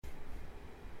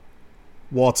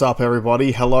What's up,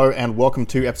 everybody? Hello and welcome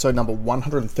to episode number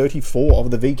 134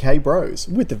 of the VK Bros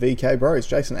with the VK Bros,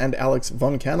 Jason and Alex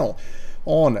Von Cannell,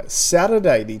 on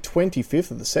Saturday, the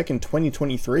 25th of the 2nd,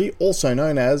 2023, also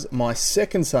known as my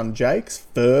second son Jake's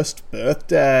first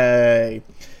birthday.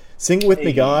 Sing it with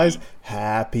me, guys.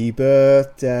 Happy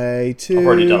birthday to you. I've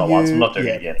already done it once. I'm not doing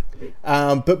it again.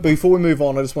 But before we move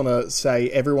on, I just want to say,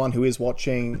 everyone who is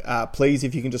watching, please,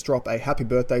 if you can just drop a happy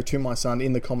birthday to my son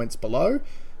in the comments below.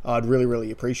 I'd really,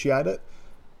 really appreciate it.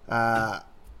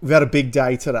 We've had a big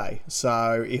day today,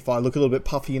 so if I look a little bit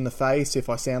puffy in the face, if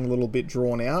I sound a little bit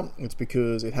drawn out, it's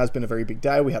because it has been a very big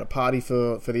day. We had a party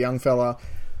for the young fella.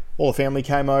 All the family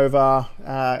came over.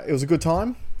 It was a good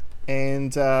time.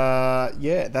 And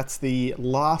yeah, that's the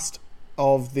last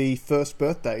of the first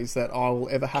birthdays that I will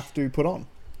ever have to put on.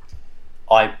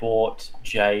 I bought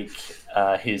Jake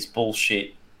his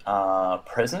bullshit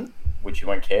present, which you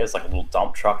won't care. It's like a little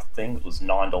dump truck thing. It was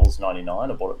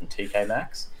 $9.99. I bought it from TK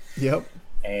Maxx. Yep.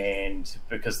 And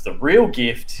because the real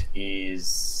gift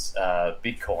is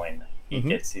Bitcoin. He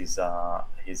gets his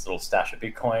little stash of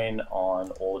Bitcoin on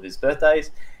all of his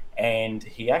birthdays. And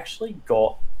he actually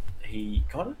got it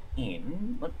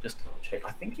in, let me just check.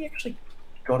 I think he actually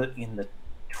got it in the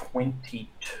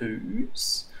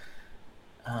 22s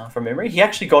from memory. He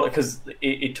actually got it because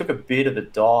it took a bit of a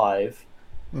dive.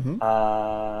 Is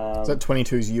that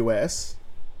 22's US?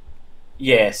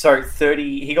 Yeah, so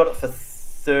 30. He got it for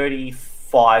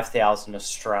 35,000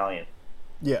 Australian.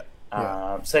 Yeah.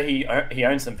 So he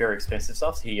owns some very expensive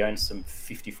stuff. He owns some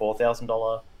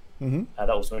 $54,000.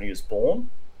 That was when he was born.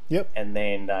 Yep. And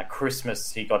then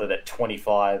Christmas he got it at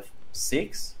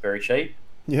 25,600, very cheap.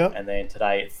 Yep. And then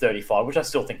today at 35, which I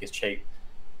still think is cheap.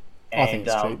 And I think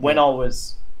it's cheap, when I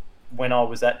was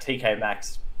at TK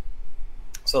Maxx.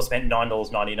 So I spent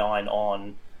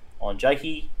 $9.99 on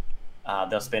Jakey.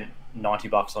 Then I spent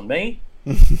 $90 on me,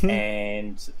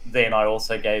 and then I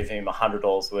also gave him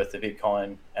 $100 worth of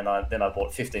Bitcoin, and then I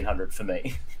bought $1,500 for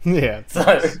me. Yeah.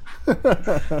 So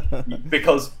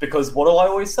because what do I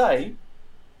always say?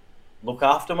 Look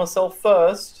after myself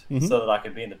first, so that I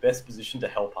can be in the best position to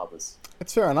help others.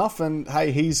 That's fair enough. And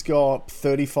hey, he's got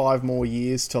 35 more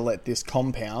years to let this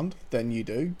compound than you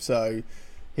do, so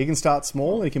he can start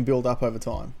small and he can build up over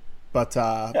time. But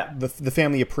the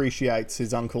family appreciates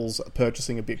his uncle's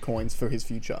purchasing of Bitcoins for his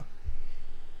future.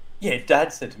 Yeah,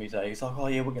 Dad said to me today, he's like, oh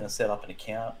yeah, we're going to set up an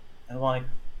account. And I'm like,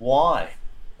 why?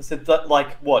 I said,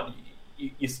 like, what?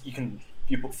 You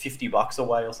put $50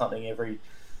 away or something every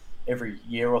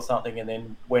year or something, and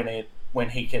then when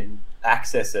he can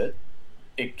access it,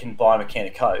 it can buy him a can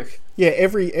of Coke. Yeah,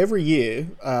 every year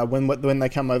when they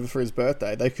come over for his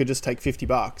birthday, they could just take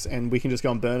 $50 and we can just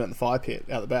go and burn it in the fire pit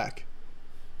out the back.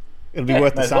 It'll be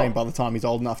worth the same by the time he's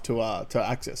old enough to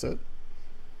access it.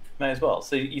 May as well.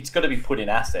 So it's got to be put in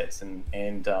assets, and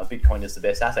Bitcoin is the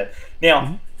best asset.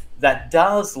 Now, that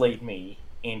does lead me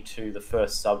into the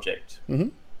first subject.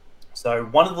 So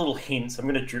one of the little hints, I'm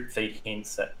going to drip feed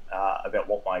hints about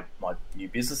what my new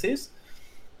business is,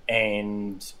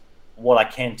 and what I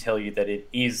can tell you that it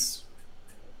is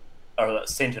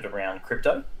centered around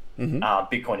crypto,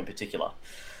 Bitcoin in particular.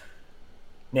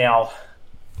 Now,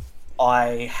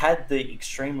 I had the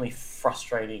extremely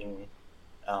frustrating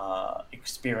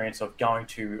experience of going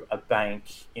to a bank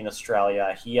in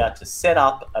Australia here to set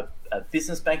up a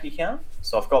business bank account.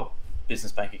 So I've got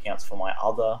business bank accounts for my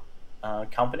other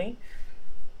company.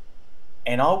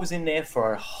 And I was in there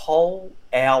for a whole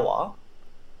hour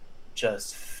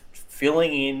just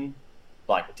filling in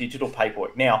like digital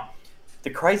paperwork. Now, the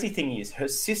crazy thing is her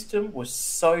system was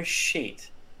so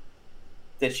shit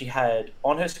that she had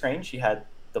on her screen, she had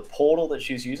the portal that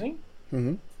she was using,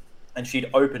 and she'd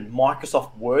opened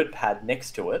Microsoft WordPad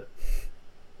next to it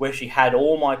where she had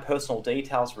all my personal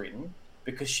details written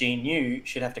because she knew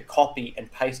she'd have to copy and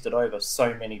paste it over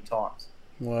so many times.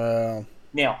 Wow.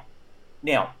 Now,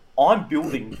 I'm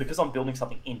building, because I'm building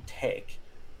something in tech,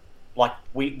 like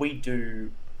we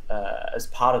do, as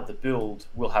part of the build,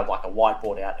 we'll have like a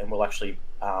whiteboard out and we'll actually,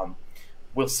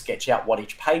 we'll sketch out what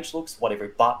each page looks, what every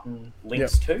button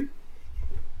links to.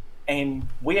 And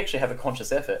we actually have a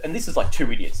conscious effort. And this is like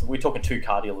two idiots. We're talking two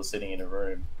car dealers sitting in a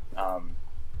room,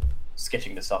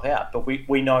 sketching this stuff out. But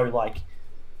we know, like,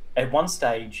 at one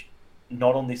stage,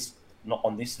 not on this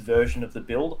version of the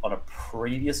build, on a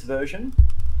previous version,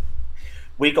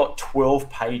 we got 12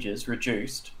 pages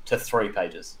reduced to 3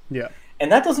 pages. Yeah. And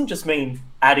that doesn't just mean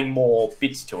adding more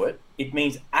bits to it. It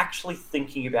means actually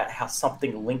thinking about how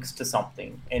something links to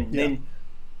something, and then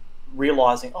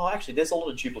realizing, oh, actually, there's a lot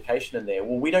of duplication in there.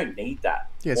 Well, we don't need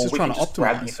that. Yeah, it's or just we trying can to just optimize.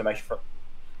 grab the information from.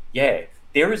 Yeah,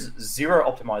 there is zero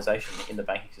optimization in the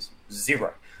banking system.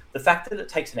 Zero. the fact that it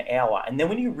takes an hour, and then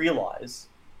when you realize,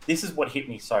 this is what hit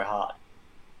me so hard.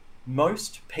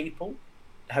 Most people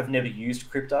have never used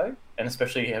crypto, and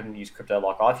especially haven't used crypto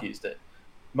like I've used it.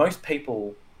 Most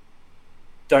people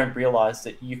don't realize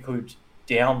that you could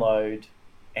download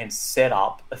and set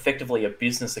up effectively a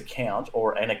business account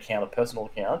or an account, a personal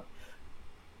account,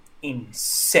 in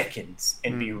seconds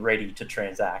and be ready to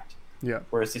transact. Yeah.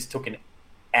 Whereas this took an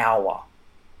hour.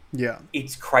 Yeah.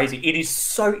 It's crazy. It is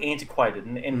so antiquated,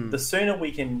 and the sooner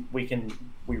we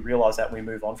realize that and we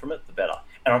move on from it, the better.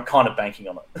 And I'm kind of banking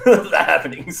on it that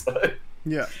happening. So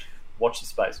yeah, watch the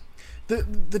space.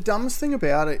 The dumbest thing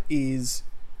about it is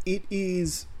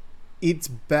it's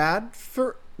bad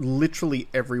for literally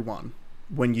everyone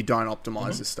when you don't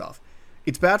optimize this stuff.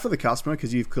 It's bad for the customer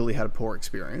because you've clearly had a poor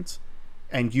experience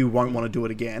and you won't want to do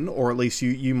it again, or at least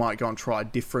you might go and try a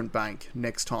different bank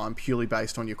next time purely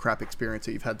based on your crap experience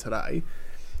that you've had today.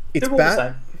 It's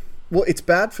bad. Well, it's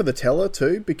bad for the teller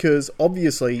too, because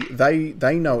obviously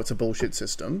they know it's a bullshit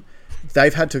system.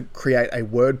 They've had to create a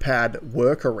WordPad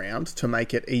workaround to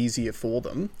make it easier for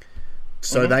them.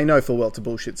 So they know full well it's a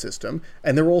bullshit system.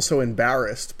 And they're also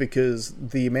embarrassed because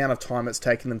the amount of time it's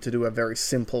taken them to do a very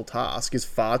simple task is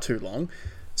far too long.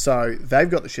 So they've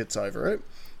got the shits over it.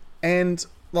 And,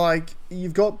 like,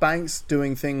 you've got banks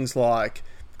doing things like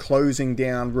closing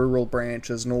down rural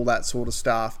branches and all that sort of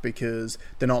stuff because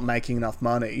they're not making enough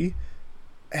money.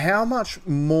 How much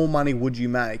more money would you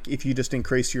make if you just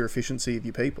increase your efficiency of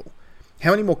your people?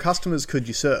 How many more customers could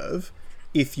you serve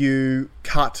if you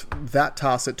cut that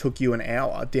task that took you an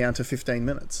hour down to 15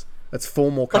 minutes? That's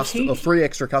 4 more customers, or 3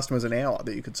 extra customers an hour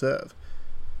that you could serve.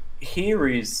 Here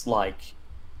is, like,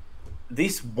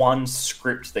 this one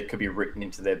script that could be written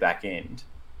into their back end,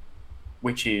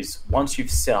 which is once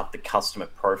you've set up the customer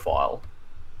profile,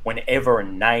 whenever a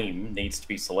name needs to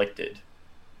be selected,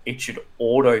 it should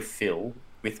autofill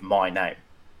with my name.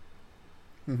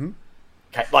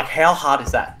 Okay, like, how hard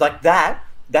is that? Like, that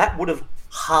would have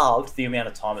halved the amount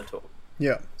of time it took.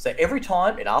 Yeah. So every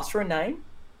time it asks for a name,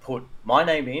 put my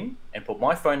name in and put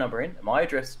my phone number in and my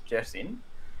address in,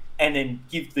 and then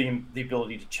give them the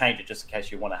ability to change it just in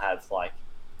case you want to have, like,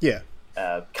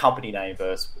 company name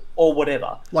versus or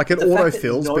whatever. Like, it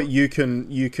autofills, but you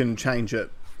can change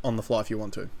it on the fly if you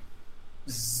want to.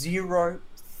 Zero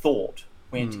thought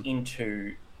went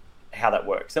into how that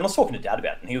works. And I was talking to Dad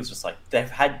about it, and he was just like, they've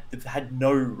had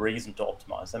no reason to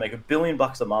optimize. They make $1 billion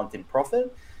a month in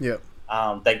profit. Yeah.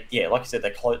 Like you said,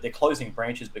 they're closing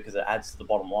branches because it adds to the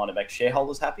bottom line and makes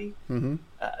shareholders happy.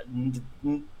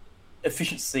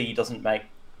 Efficiency doesn't make...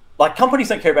 Like, companies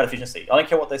don't care about efficiency. I don't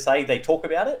care what they say. They talk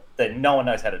about it. Then no one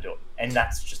knows how to do it. And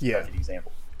that's just a perfect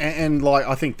example. And like,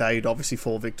 I think they'd obviously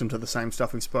fall victim to the same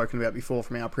stuff we've spoken about before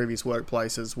from our previous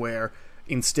workplaces, where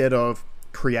instead of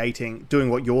doing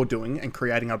what you're doing and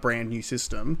creating a brand new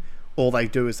system, all they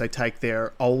do is they take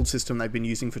their old system they've been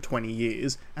using for 20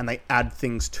 years and they add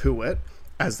things to it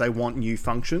as they want new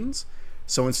functions.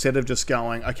 So instead of just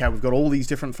going, okay, we've got all these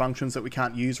different functions that we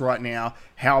can't use right now,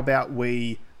 how about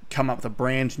we come up with a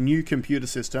brand new computer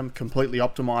system, completely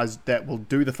optimized, that will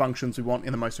do the functions we want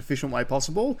in the most efficient way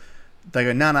possible? They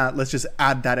go, no, let's just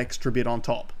add that extra bit on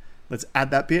top. Let's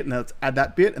add that bit, and let's add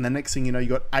that bit, and the next thing you know, you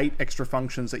got 8 extra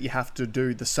functions that you have to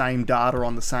do the same data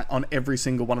on every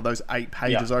single one of those 8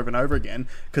 pages over and over again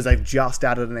because they've just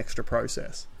added an extra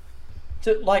process.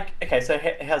 So, like, okay, so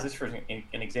how's this for an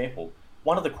example?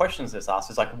 One of the questions that's asked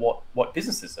is, like, what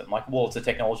business is it? I'm like, well, it's a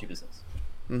technology business.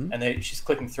 And then she's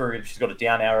clicking through, she's got a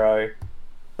down arrow,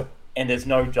 and there's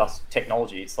no just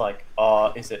technology. It's like,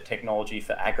 is it technology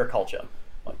for agriculture?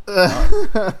 Like,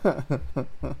 no.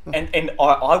 and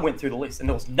I went through the list, and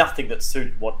there was nothing that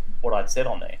suited what I'd said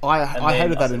on there. I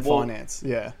hated that in finance.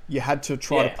 Yeah, you had to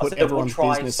try to put everyone's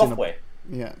business software.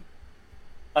 Yeah.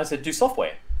 I said, do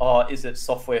software. Is it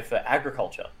software for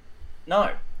agriculture?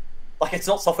 No, like, it's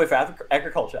not software for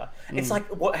agriculture. It's like,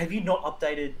 what, have you not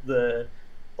updated the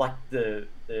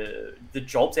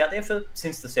jobs out there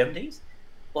since the 70s?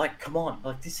 Like, come on,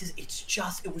 like,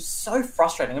 it was so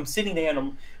frustrating. I'm sitting there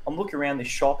and I'm looking around this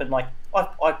shop, and, like, I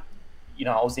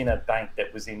was in a bank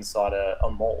that was inside a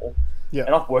mall, and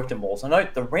I've worked in malls. I know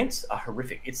the rents are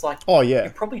horrific. It's like, you're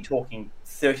probably talking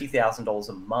 $30,000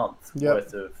 a month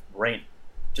worth of rent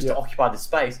just to occupy the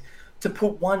space, to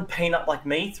put one peanut like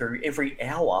me through every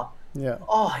hour.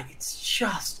 It's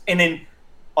just... And then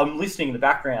I'm listening in the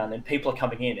background, and people are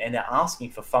coming in, and they're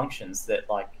asking for functions that,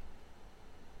 like,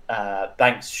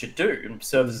 banks should do and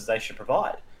services they should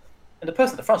provide. And the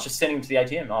person at the front's just sending them to the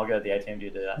ATM. I'll go to the ATM to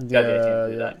do that. Go to the ATM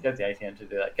to do that. Go to the ATM to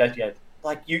do that. Go to the ATM.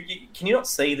 Like, you can you not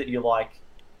see that you're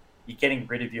getting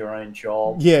rid of your own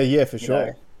job? Yeah, for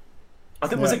sure. I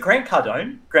think was it Grant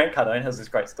Cardone. Grant Cardone has this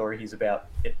great story. He's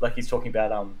talking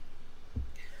about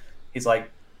he's like,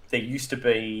 there used to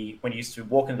be, when you used to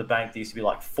walk into the bank, there used to be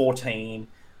like 14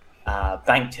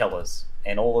 bank tellers,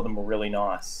 and all of them were really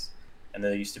nice. And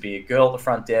there used to be a girl at the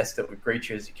front desk that would greet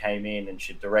you as you came in, and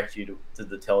she'd direct you to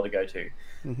the teller to go to.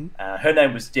 Mm-hmm. Her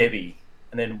name was Debbie.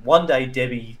 And then one day,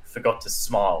 Debbie forgot to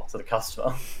smile to the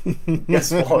customer.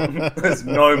 Guess what? There's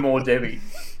no more Debbie.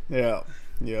 Yeah.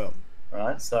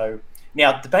 Right. So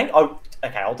now the bank.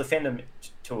 I'll defend them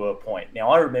to a point. Now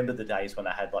I remember the days when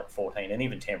I had like 14, and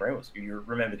even Tamborine was. You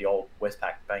remember the old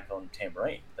Westpac Bank on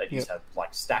Tamborine? They used to have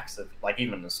like stacks of, like,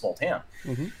 even in a small town.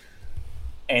 Mm-hmm.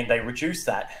 And they reduced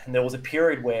that. And there was a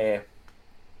period where,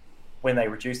 when they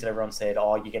reduced it, everyone said,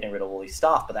 "Oh, you're getting rid of all these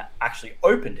staff," but that actually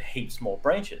opened heaps more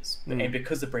branches. And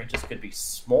because the branches could be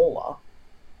smaller,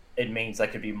 it means they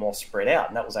could be more spread out,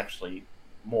 and that was actually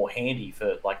more handy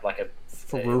for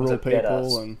for rural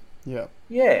people and yeah.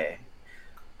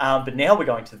 But now we're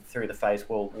going through the phase.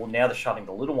 Well, now they're shutting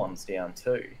the little ones down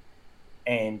too,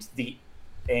 and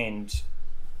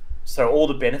so all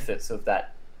the benefits of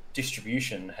that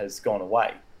distribution has gone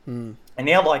away. And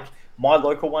now, like my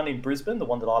local one in Brisbane, the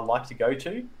one that I like to go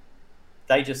to,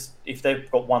 they just, if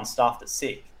they've got one staff that's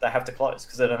sick, they have to close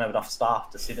because they don't have enough staff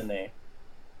to sit in there.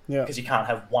 Yeah, because you can't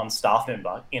have one staff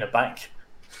member in a bank.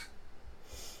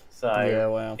 So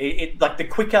wow. It like the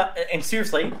quicker, and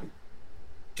seriously,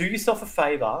 do yourself a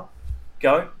favor,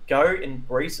 go and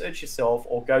research yourself,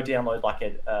 or go download like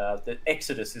the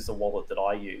Exodus is a wallet that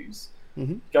I use.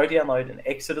 Mm-hmm. Go download an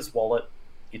Exodus wallet.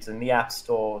 It's in the App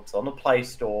Store. It's on the Play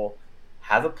Store.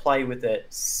 Have a play with it.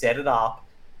 Set it up.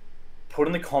 Put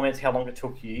in the comments how long it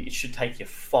took you. It should take you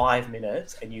 5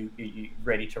 minutes, and you're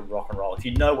ready to rock and roll. If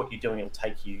you know what you're doing, it'll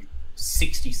take you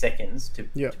 60 seconds to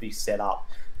be set up,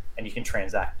 and you can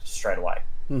transact straight away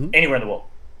anywhere in the world.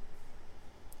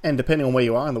 And depending on where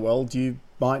you are in the world, you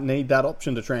might need that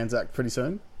option to transact pretty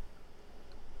soon.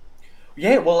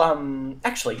 Yeah, well,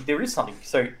 actually, there is something.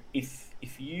 So if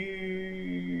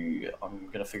you, I'm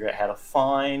going to figure out how to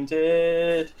find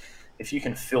it. If you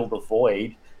can fill the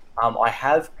void, I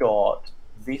have got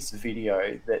this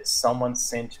video that someone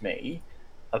sent me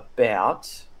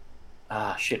about,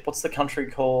 what's the country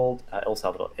called? El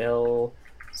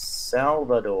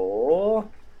Salvador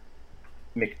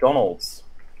McDonald's.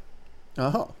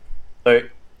 Oh. So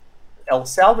El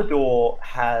Salvador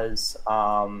has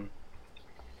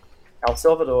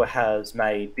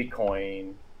made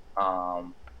Bitcoin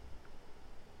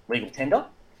legal tender.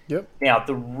 Yep. Now,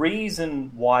 the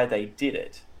reason why they did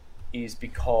it is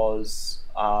because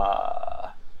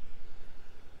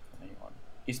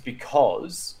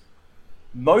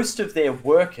most of their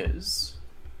workers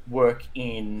work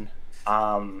in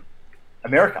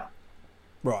America,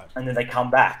 right? And then they come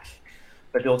back,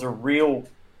 but there was a real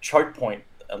choke point,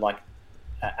 like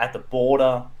at the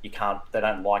border. They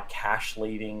don't like cash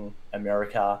leaving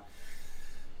America.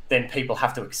 Then people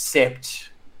have to accept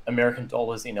American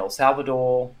dollars in El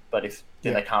Salvador, but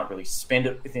then they can't really spend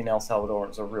it within El Salvador,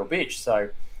 and it's a real bitch. So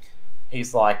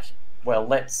he's like, well,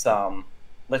 let's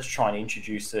try and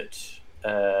introduce it.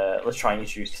 Let's try and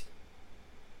introduce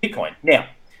Bitcoin. Now,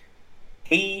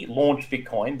 he launched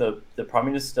Bitcoin. The Prime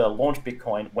Minister launched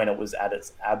Bitcoin when it was at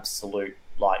its absolute,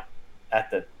 like,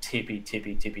 at the tippy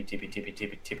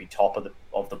top of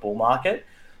the bull market.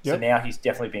 Yep. So now he's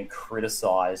definitely been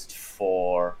criticised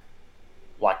for,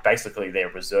 like, basically their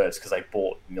reserves, because they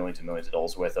bought millions and millions of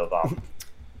dollars worth of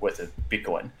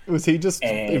Bitcoin. Was he just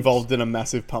involved in a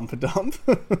massive pump and dump?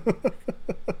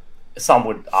 Some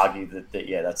would argue that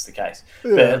that's the case.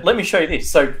 Yeah. But let me show you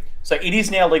this. So it is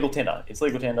now legal tender. It's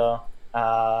legal tender,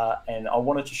 and I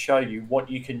wanted to show you what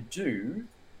you can do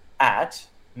at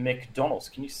McDonald's.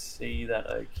 Can you see that?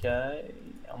 Okay,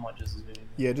 I might just zoom.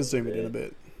 Yeah, just zoom it in a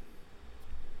bit.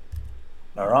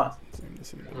 All right.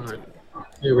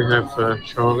 Here we have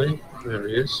Charlie. There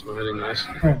he is, smiling nice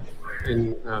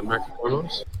in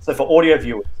McDonald's. So for audio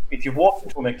viewers, if you walk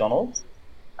into a McDonald's,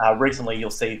 recently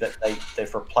you'll see that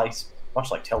they've replaced, much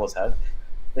like tellers have,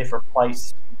 they've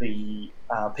replaced the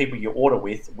people you order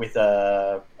with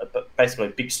basically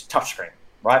a big touchscreen,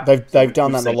 right? They've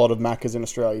done that in a lot of Maccas in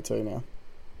Australia too now.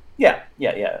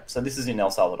 Yeah. So this is in El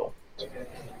Salvador.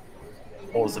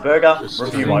 Orders a burger,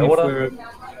 review my order.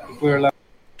 We're allowed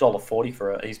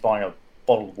 $1.40 he's buying a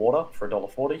bottle of water for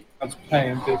 $1.40. That's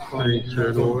paying Bitcoin.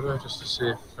 Third order just to see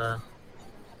if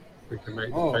we can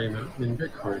make the payment in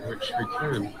Bitcoin, which we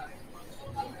can.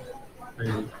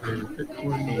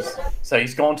 Bitcoin. So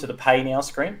he's gone to the pay now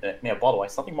screen. Now, by the way,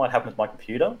 something might happen with my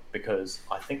computer because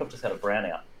I think I've just had a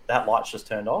brownout. That light's just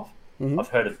turned off. Mm-hmm. I've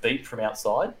heard a beep from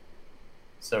outside,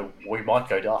 so we might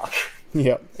go dark.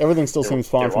 Yeah, everything still seems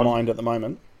fine they're for on. mine at the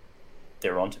moment.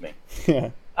 They're on to me.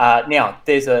 Yeah. Now,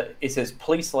 it says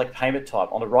please select payment type.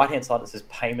 On the right-hand side, it says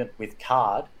payment with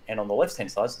card, and on the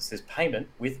left-hand side, it says payment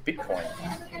with Bitcoin.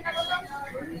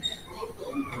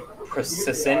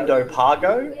 Processendo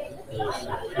Pago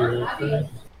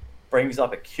brings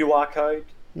up a QR code,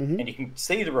 and you can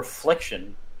see the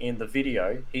reflection in the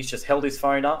video. He's just held his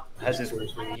phone up,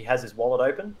 he has his wallet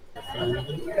open.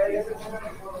 Immediately,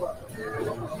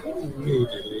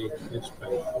 it's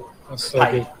paid for. That's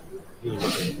Paid.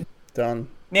 Done.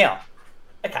 Now,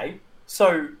 okay,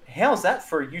 so how's that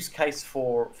for a use case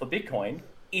for Bitcoin?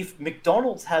 If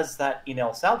McDonald's has that in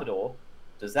El Salvador,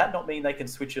 does that not mean they can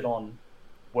switch it on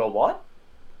worldwide?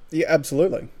 Yeah,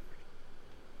 absolutely.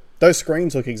 Those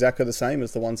screens look exactly the same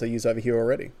as the ones they use over here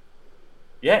already.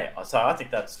 Yeah, so I think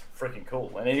that's freaking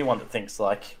cool. And anyone that thinks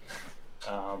like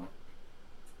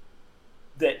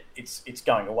that it's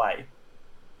going away,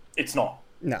 it's not.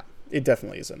 No, it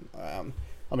definitely isn't.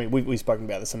 I mean, we've spoken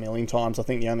about this a million times. I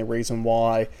think the only reason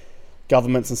why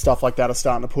governments and stuff like that are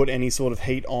starting to put any sort of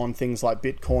heat on things like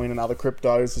Bitcoin and other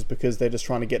cryptos is because they're just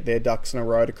trying to get their ducks in a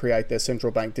row to create their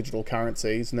central bank digital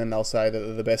currencies, and then they'll say that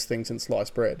they're the best thing since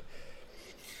sliced bread.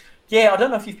 Yeah, I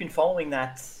don't know if you've been following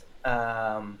that.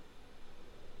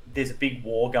 There's a big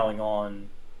war going on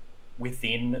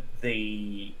within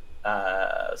the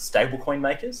stablecoin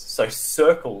makers. So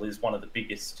Circle is one of the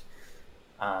biggest.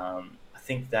 I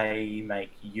think they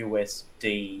make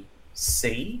USDC,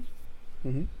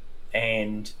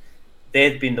 and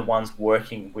they've been the ones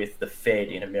working with the Fed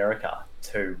in America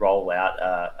to roll out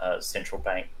a central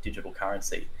bank digital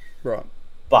currency. Right.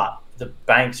 But the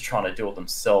bank's trying to do it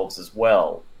themselves as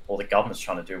well, or the government's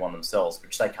trying to do one themselves,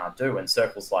 which they can't do. And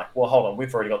Circle's like, well, hold on,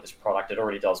 we've already got this product. It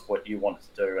already does what you want it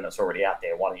to do, and it's already out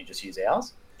there. Why don't you just use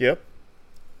ours? Yep.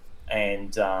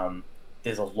 And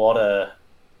there's a lot of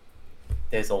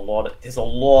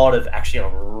actually a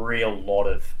real lot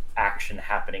of action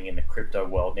happening in the crypto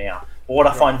world now. But what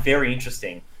I find very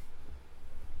interesting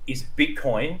is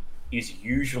Bitcoin is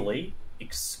usually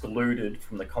excluded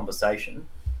from the conversation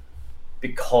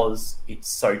because it's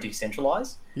so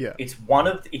decentralized. Yeah. It's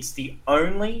the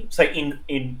only, so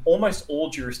in almost all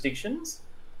jurisdictions,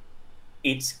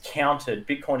 it's counted.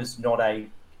 Bitcoin is not a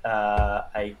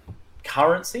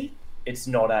currency. It's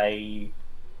not a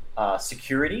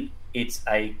security. It's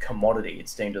a commodity.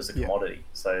 It's deemed as a commodity.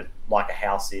 So like a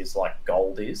house is, like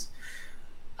gold is.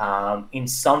 In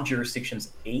some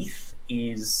jurisdictions, ETH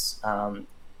is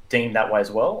deemed that way as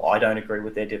well. I don't agree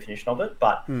with their definition of it,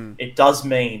 but it does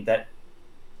mean that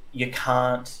they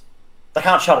can't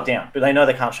shut it down, but they know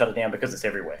they can't shut it down because it's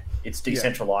everywhere. It's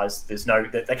decentralized. There's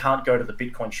they can't go to the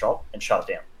Bitcoin shop and shut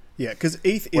it down. Yeah, because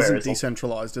ETH isn't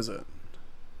decentralized, is it?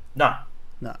 No,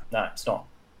 No, it's not.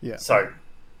 Yeah. So,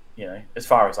 as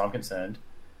far as I'm concerned,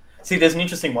 see, there's an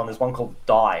interesting one. There's one called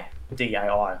DAI,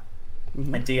 DAI,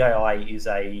 and DAI is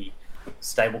a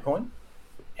stablecoin,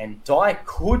 and DAI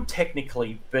could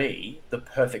technically be the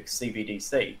perfect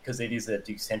CBDC because it is a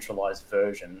decentralized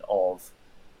version of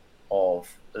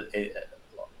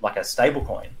like a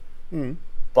stablecoin,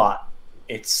 but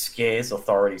it scares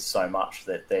authorities so much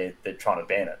that they're trying to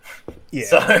ban it. Yeah.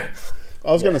 So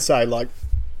I was going to say, like,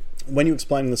 when you were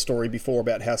explaining the story before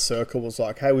about how Circle was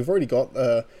like, hey, we've already got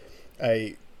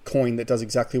a coin that does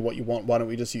exactly what you want, why don't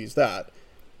we just use that?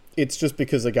 It's just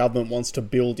because the government wants to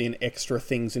build in extra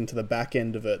things into the back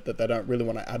end of it that they don't really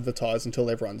want to advertise until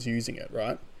everyone's using it,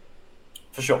 right?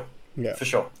 For sure. Yeah. For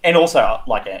sure. And also,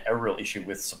 like, a real issue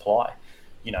with supply.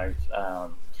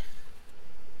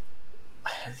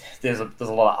 There's a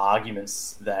lot of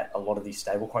arguments that a lot of these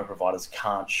stablecoin providers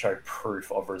can't show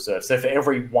proof of reserve. So for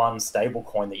every one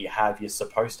stablecoin that you have, you're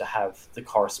supposed to have the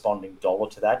corresponding dollar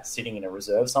to that sitting in a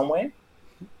reserve somewhere.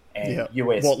 And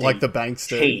USDT... What, like the banks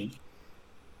do?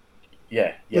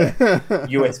 Yeah.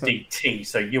 USDT,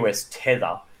 so US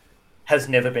Tether, has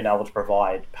never been able to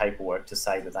provide paperwork to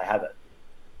say that they have it.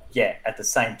 Yeah, at the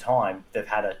same time, they've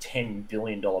had a $10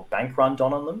 billion bank run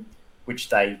done on them, which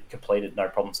they completed no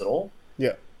problems at all.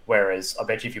 Yeah. Whereas I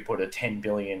bet you if you put a $10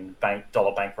 billion bank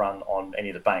run on any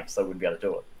of the banks, they wouldn't be able to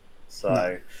do it.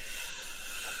 So,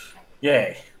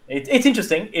 it's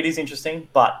interesting. It is interesting,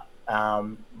 but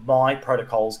my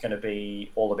protocol is going to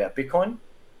be all about Bitcoin.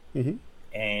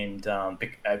 And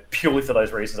purely for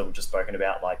those reasons that we've just spoken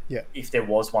about. Like, if there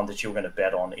was one that you were going to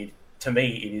bet on, to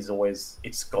me,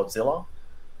 it's Godzilla.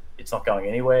 It's not going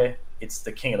anywhere. It's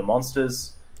the king of the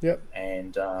monsters. Yep.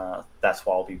 And that's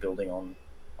why I'll be building on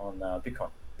Bitcoin.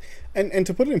 And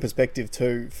to put it in perspective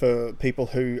too, for people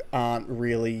who aren't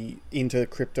really into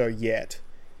crypto yet,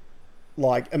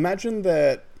 like, imagine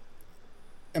that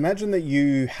imagine that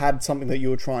you had something that you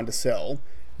were trying to sell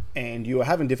and you were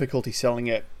having difficulty selling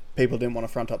it. People didn't want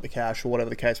to front up the cash or whatever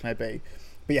the case may be.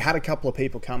 But you had a couple of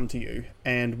people come to you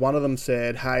and one of them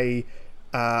said, hey,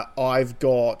 I've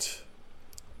got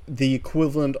the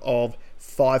equivalent of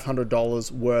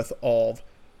 $500 worth of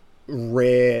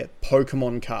rare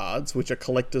Pokemon cards, which are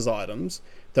collector's items,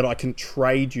 that I can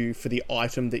trade you for the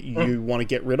item that you want to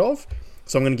get rid of.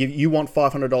 So I'm going to give you want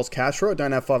 $500 cash for it. I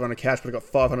don't have $500 cash, but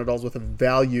I've got $500 worth of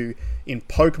value in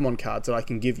Pokemon cards that I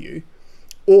can give you.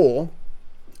 Or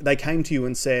they came to you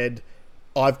and said,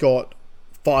 I've got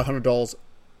 $500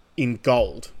 in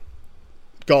gold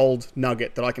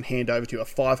nugget that I can hand over to you, a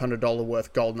 $500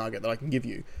 worth gold nugget that I can give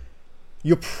you.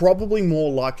 You're probably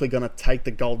more likely going to take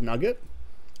the gold nugget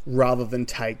rather than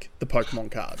take the Pokemon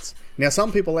cards. Now,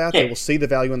 some people out there will see the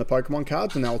value in the Pokemon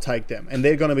cards and they'll take them. And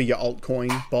they're going to be your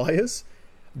altcoin buyers.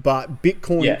 But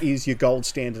Bitcoin is your gold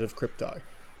standard of crypto.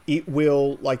 It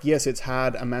will, yes, it's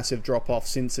had a massive drop-off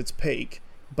since its peak.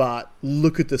 But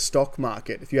look at the stock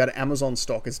market. If you had Amazon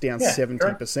stock, it's down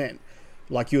 70%. Sure.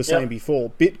 Like you were saying before,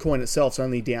 Bitcoin itself's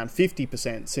only down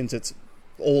 50% since its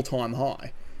all-time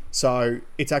high. So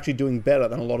it's actually doing better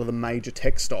than a lot of the major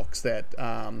tech stocks that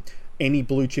any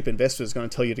blue chip investor is going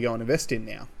to tell you to go and invest in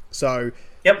now. So,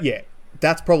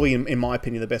 that's probably, in my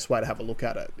opinion, the best way to have a look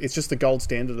at it. It's just the gold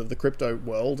standard of the crypto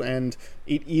world, and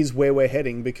it is where we're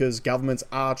heading because governments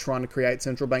are trying to create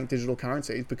central bank digital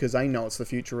currencies because they know it's the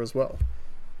future as well.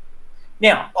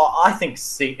 Now, I think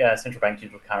central bank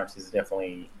digital currencies are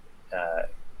definitely,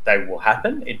 they will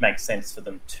happen. It makes sense for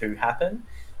them to happen.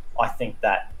 I think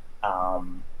that,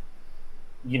 some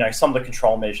of the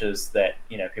control measures that,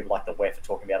 people like the WEF are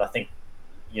talking about, I think,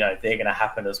 they're going to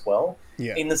happen as well.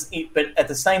 Yeah. But at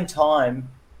the same time,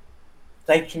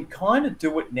 they can kind of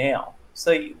do it now.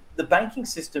 So the banking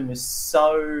system is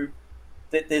so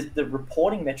that there's the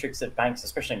reporting metrics at banks,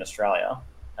 especially in Australia,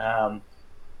 are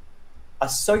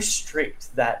so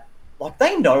strict that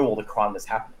they know all the crime that's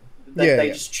happening. They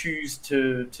just choose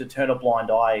to turn a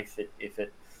blind eye if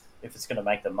it's going to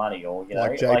make them money, or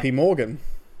like JP Morgan.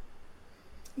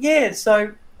 Yeah.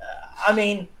 So,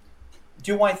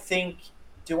 do I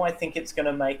think it's going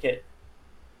to make it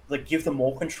give them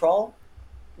more control?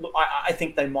 Look, I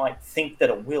think they might think that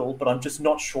it will, but I'm just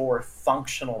not sure if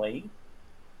functionally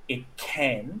it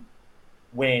can.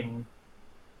 When,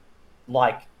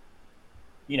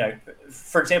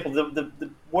 for example, the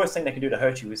worst thing they can do to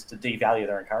hurt you is to devalue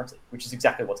their own currency, which is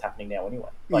exactly what's happening now anyway.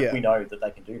 We know that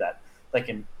they can do that. They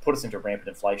can put us into rampant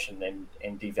inflation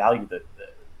and devalue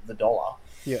the dollar.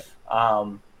 Yeah.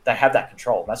 They have that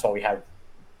control. That's why we have,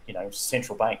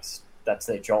 central banks. That's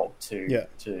their job to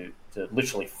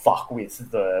literally fuck with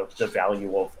the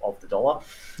value of the dollar.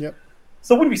 Yep.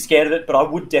 So I wouldn't be scared of it, but I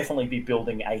would definitely be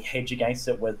building a hedge against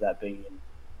it, whether that be in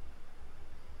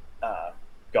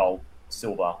gold,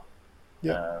 silver.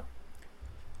 Yeah.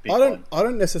 I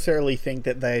don't necessarily think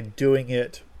that they're doing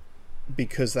it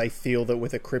because they feel that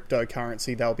with a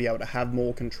cryptocurrency they'll be able to have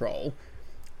more control.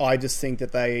 I just think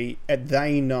that they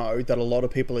know that a lot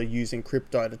of people are using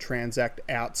crypto to transact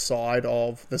outside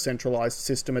of the centralized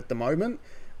system at the moment,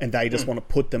 and they just want to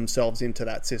put themselves into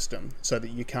that system so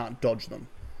that you can't dodge them.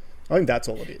 I think that's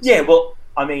all it is. Yeah, well,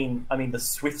 I mean the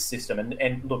SWIFT system,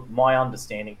 and look, my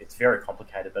understanding, it's very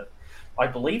complicated, but I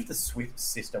believe the SWIFT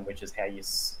system, which is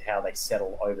how they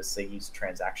settle overseas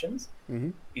transactions,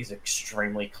 is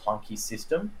extremely clunky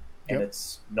system. And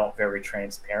it's not very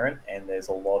transparent, and there's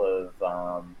a lot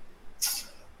of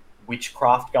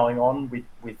witchcraft going on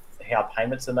with how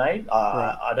payments are made.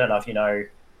 I don't know if you know,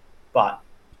 but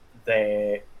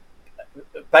they're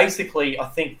basically, I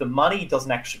think the money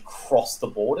doesn't actually cross the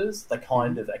borders. They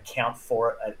kind of account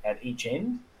for it at each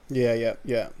end. Yeah.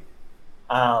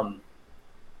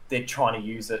 They're trying to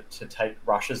use it to take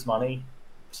Russia's money.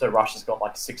 So Russia's got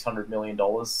 $600 million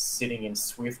sitting in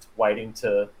SWIFT waiting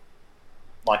to...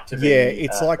 it's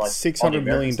 $600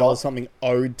 million something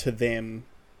owed to them,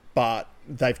 but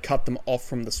they've cut them off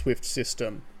from the SWIFT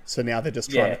system. So now they're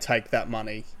just trying to take that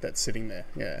money that's sitting there.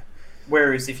 Yeah.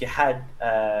 Whereas if you had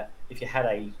a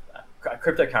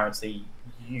cryptocurrency,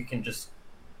 you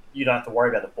don't have to worry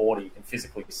about the border. You can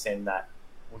physically send that,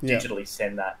 or digitally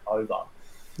send that over.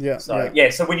 Yeah. So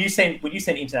So when you send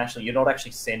internationally, you're not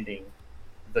actually sending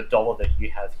the dollar that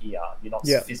you have here. You're not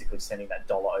physically sending that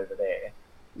dollar over there.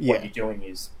 What you're doing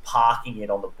is parking it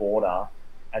on the border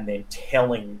and then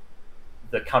telling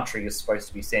the country you're supposed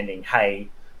to be sending, hey,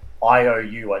 I owe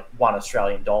you $1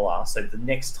 Australian dollar. So the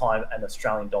next time an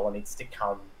Australian dollar needs to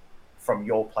come from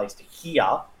your place to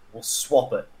here, we'll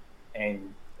swap it.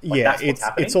 And that's what's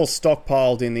happening. It's all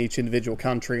stockpiled in each individual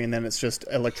country, and then it's just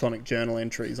electronic journal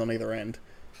entries on either end.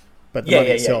 but the money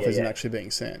itself isn't actually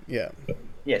being sent. Yeah.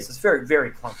 Yes, it's a very,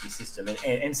 very clunky system, and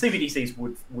CBDCs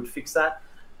would fix that.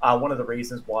 One of the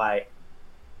reasons why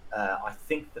I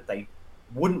think that they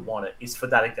wouldn't want it is for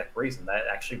that exact reason. That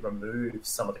actually removes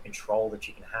some of the control that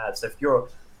you can have. So if you're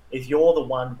the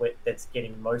one that's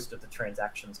getting most of the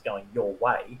transactions going your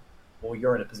way, well,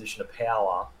 you're in a position of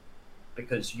power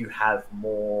because you have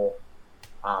more.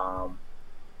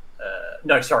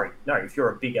 If you're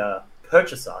a bigger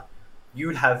purchaser,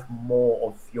 you'd have more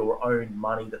of your own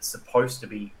money that's supposed to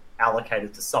be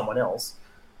allocated to someone else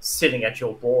sitting at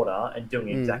your border and doing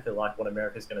exactly like what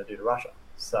America's going to do to Russia.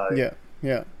 So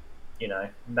yeah.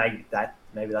 Maybe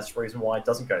that's the reason why it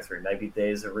doesn't go through. Maybe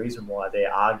there's a reason why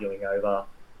they're arguing over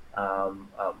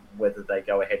whether they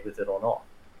go ahead with it or not.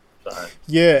 So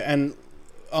yeah, and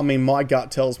I mean, my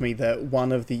gut tells me that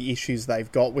one of the issues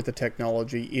they've got with the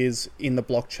technology is in the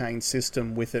blockchain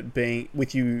system, with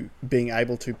you being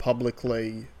able to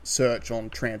publicly search on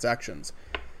transactions.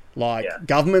 Like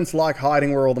governments like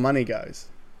hiding where all the money goes.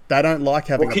 They don't like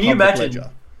having a public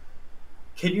ledger.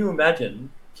 Can you imagine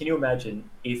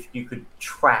if you could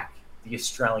track the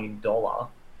Australian dollar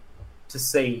to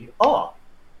see,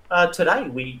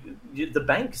 today the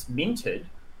bank's minted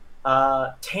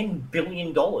 $10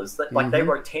 billion. They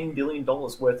wrote $10 billion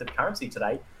worth of currency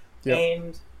today,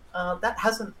 and that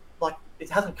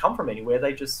hasn't come from anywhere.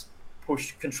 They just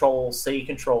pushed Control C,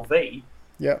 Control V,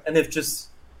 and they've just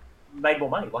made more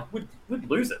money. Like we'd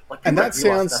lose it. Like, and that's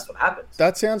what happens.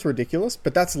 That sounds ridiculous,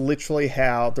 but that's literally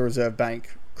how the Reserve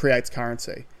Bank creates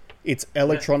currency. It's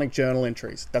electronic journal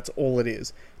entries. That's all it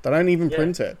is. They don't even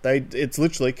print it. It's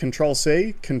literally Control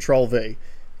C, Control V,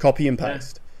 copy and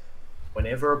paste.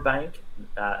 Whenever a bank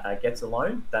gets a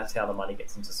loan, that's how the money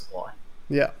gets into supply.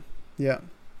 Yeah.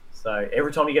 So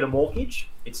every time you get a mortgage,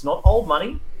 it's not old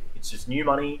money. It's just new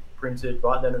money printed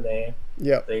right then and there.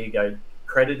 Yeah. There you go,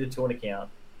 credited to an account.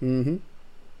 Mm-hmm.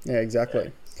 Yeah,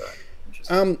 exactly. So,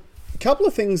 interesting. A couple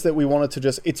of things that we wanted to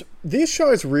this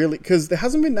show is really, because there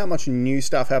hasn't been that much new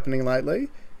stuff happening lately.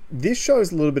 This show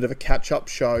is a little bit of a catch-up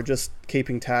show, just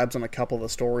keeping tabs on a couple of the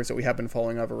stories that we have been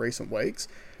following over recent weeks.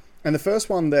 And the first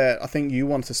one that I think you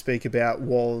wanted to speak about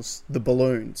was the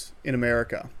balloons in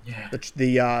America. Yeah.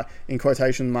 The in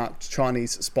quotation marks,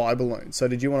 Chinese spy balloons. So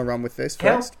did you want to run with this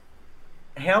first?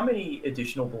 How many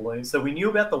additional balloons? So we knew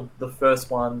about the first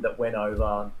one that went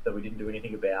over that we didn't do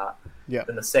anything about. Yeah.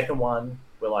 Then the second one,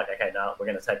 we're like, okay, no, we're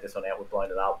going to take this one out. We've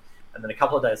blown it up. And then a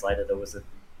couple of days later, there was an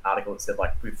article that said,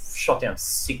 like, we've shot down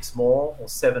 6 more or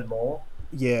 7 more.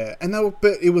 Yeah. And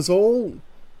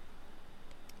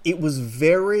it was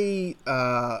very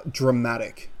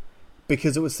dramatic,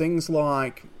 because it was things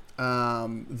like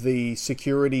the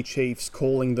security chiefs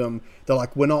calling them. They're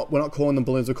like, we're not calling them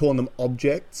balloons. We're calling them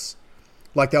objects.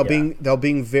 Like they're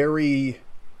being very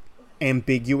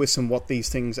ambiguous in what these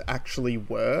things actually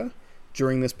were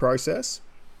during this process.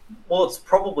 Well, it's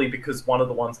probably because one of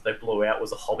the ones that they blew out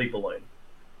was a hobby balloon.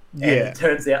 Yeah. And it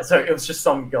turns out, so it was just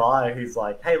some guy who's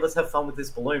like, hey, let's have fun with this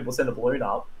balloon. We'll send a balloon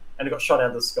up. And it got shot out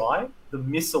of the sky. The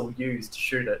missile used to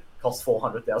shoot it cost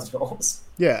 $400,000.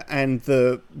 Yeah, and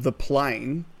the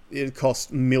plane, it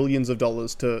cost millions of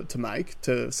dollars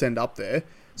to send up there.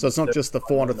 So it's not just the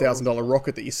 $400,000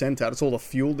 rocket that you sent out, it's all the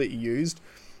fuel that you used.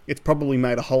 It's probably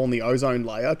made a hole in the ozone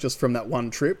layer just from that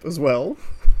one trip as well.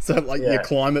 So your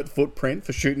climate footprint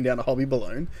for shooting down a hobby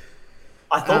balloon.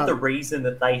 I thought the reason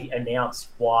that they announced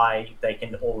why they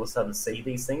can all of a sudden see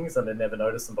these things and they never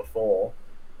noticed them before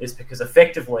is because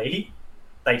effectively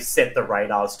they set the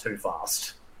radars too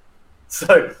fast.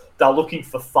 So they're looking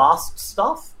for fast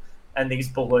stuff, and these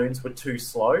balloons were too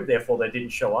slow, therefore they didn't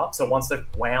show up. So once they've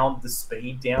wound the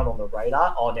speed down on the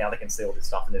radar, now they can see all this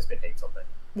stuff, and there's been heaps of them.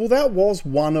 Well, that was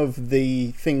one of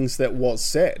the things that was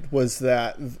said, was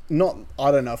that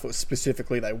I don't know if it was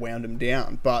specifically they wound them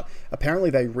down, but apparently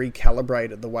they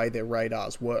recalibrated the way their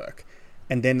radars work.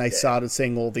 And then they started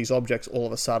seeing all these objects all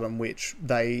of a sudden, which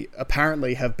they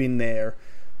apparently have been there,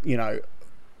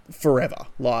 forever.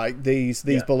 Like these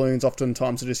balloons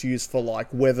oftentimes are just used for like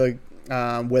weather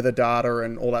data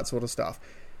and all that sort of stuff.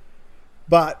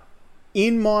 But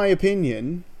in my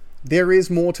opinion, there is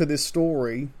more to this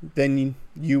story than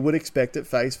you would expect at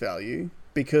face value,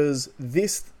 because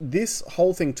this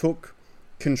whole thing took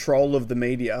control of the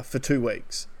media for 2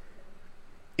 weeks.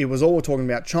 It was all talking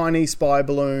about Chinese spy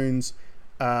balloons.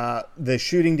 They're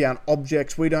shooting down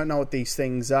objects. We don't know what these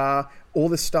things are. All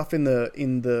this stuff in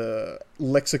the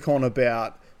lexicon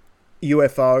about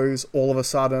UFOs all of a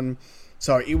sudden.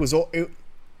 So it was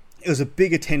a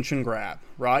big attention grab,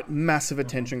 right? Massive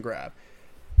attention grab.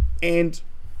 And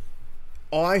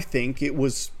I think it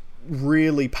was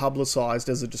really publicized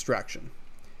as a distraction.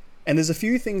 And there's a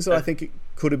few things that I think it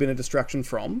could have been a distraction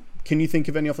from. Can you think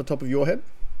of any off the top of your head?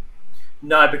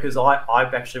 No, because I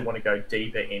actually want to go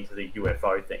deeper into the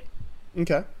UFO thing.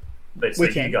 Okay. But so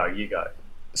you go.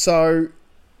 So,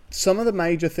 some of the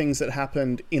major things that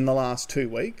happened in the last 2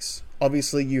 weeks,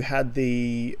 obviously you had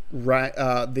the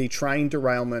train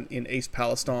derailment in East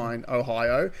Palestine,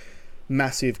 Ohio,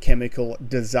 massive chemical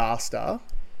disaster.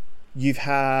 You've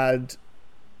had,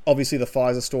 obviously, the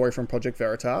Pfizer story from Project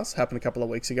Veritas, happened a couple of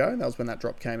weeks ago. That was when that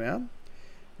drop came out.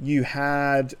 You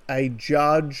had a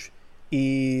judge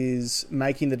is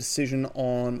making the decision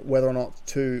on whether or not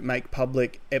to make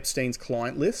public Epstein's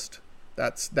client list.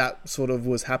 That sort of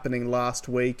was happening last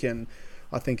week and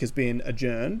I think has been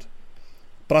adjourned.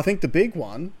 But I think the big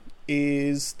one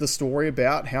is the story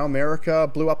about how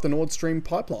America blew up the Nord Stream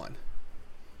pipeline,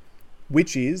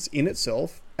 which is in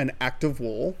itself an act of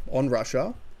war on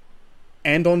Russia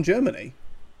and on Germany.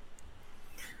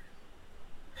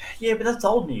 Yeah, but that's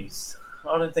old news.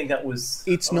 I don't think that was.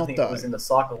 It's not, though. It was in the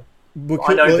cycle. Because,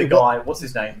 I know the guy. What's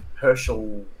his name?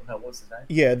 Herschel. No, what's his name?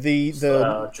 Yeah,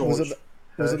 George.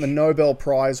 Was it the Nobel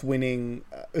Prize winning?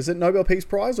 Is it Nobel Peace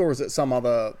Prize or is it some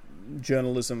other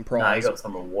journalism prize? No, he got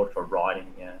some award for writing.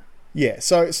 Yeah. Yeah.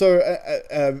 So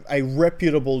a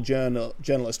reputable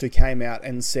journalist who came out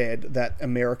and said that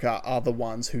America are the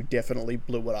ones who definitely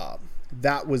blew it up.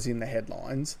 That was in the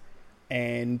headlines,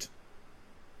 and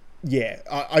yeah,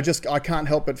 I can't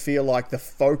help but feel like the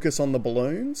focus on the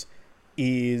balloons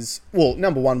is, well,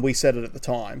 number one, we said it at the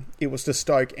time, it was to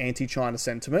stoke anti-China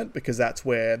sentiment because that's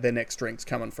where their next drink's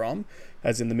coming from,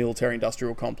 as in the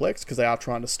military-industrial complex, because they are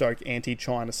trying to stoke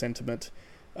anti-China sentiment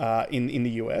in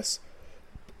the US.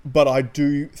 But I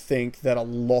do think that a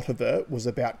lot of it was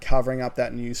about covering up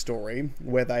that news story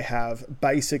where they have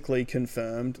basically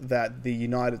confirmed that the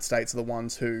United States are the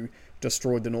ones who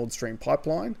destroyed the Nord Stream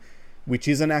pipeline, which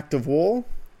is an act of war,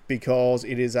 because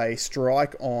it is a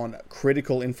strike on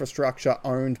critical infrastructure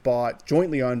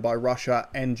jointly owned by Russia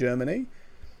and Germany,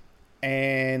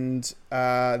 and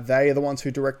they are the ones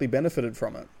who directly benefited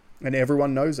from it, and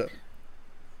everyone knows it.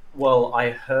 Well,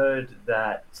 I heard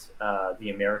that the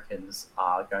Americans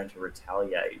are going to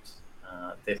retaliate.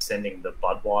 They're sending the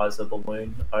Budweiser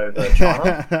balloon over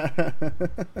China.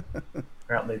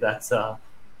 Apparently that's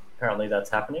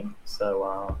happening.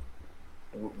 So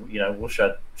we'll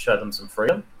show them some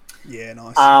freedom. Yeah,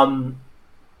 nice.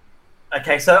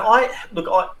 Okay, so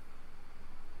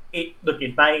it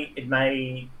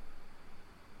may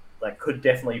that could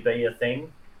definitely be a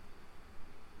thing.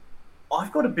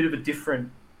 I've got a bit of a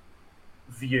different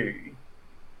view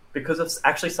because it's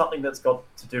actually something that's got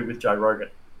to do with Joe Rogan.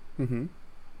 Mm-hmm.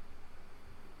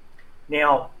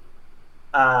 Now,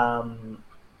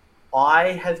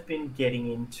 I have been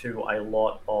getting into I've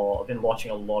been watching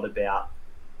a lot about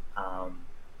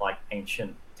like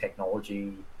ancient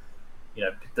technology,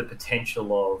 the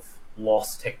potential of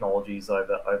lost technologies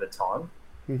over time.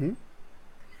 Mm-hmm.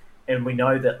 And we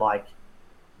know that like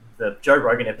the Joe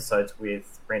Rogan episodes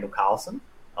with Randall Carlson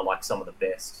are like some of the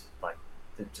best, like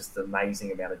just the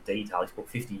amazing amount of detail. He's put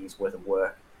 50 years worth of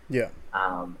work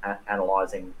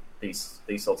analyzing these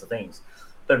sorts of things.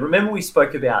 But remember we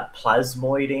spoke about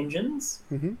plasmoid engines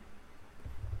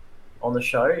on the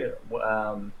show?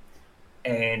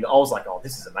 And I was like, oh,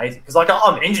 this is amazing. Because like,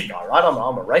 I'm an engine guy, right? I'm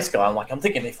a race guy. I'm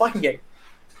thinking if I can get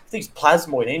these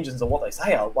plasmoid engines and what they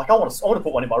say, I want to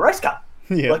put one in my race car.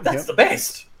 Yeah, that's the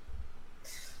best.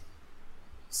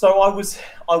 So I was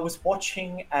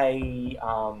watching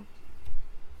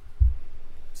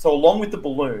so along with the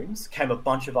balloons came a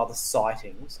bunch of other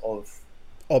sightings of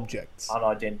objects,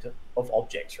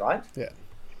 objects, right? Yeah.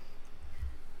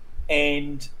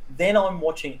 And then I'm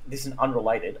watching an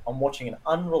unrelated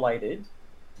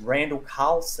Randall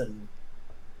Carlson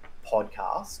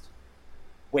podcast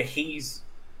where he's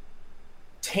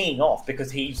teeing off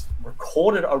because he's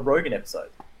recorded a Rogan episode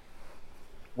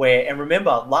and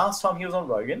remember last time he was on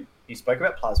Rogan, he spoke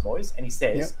about plasmoids and he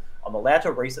says, I'm allowed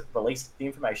to release the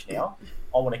information now.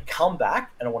 I want to come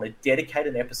back and I want to dedicate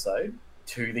an episode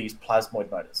to these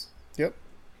plasmoid motors. Yep.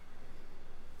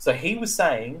 So he was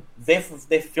saying they've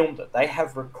filmed it. They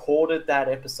have recorded that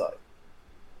episode.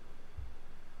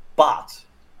 But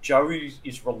Joe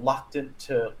is reluctant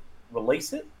to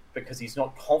release it because he's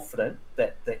not confident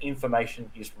that the information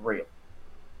is real.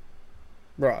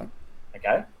 Right.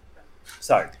 Okay?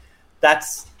 So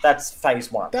that's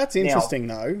phase one. That's interesting,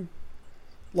 though.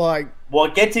 Like, well,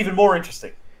 it gets even more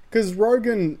interesting. Because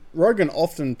Rogan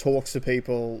often talks to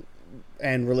people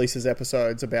and releases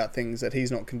episodes about things that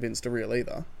he's not convinced are real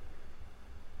either.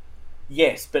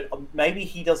 Yes, but maybe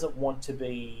he doesn't want to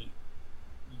be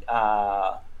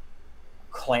clowned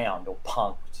or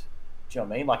punked Do you know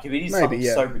what I mean? Like, if it is Maybe, something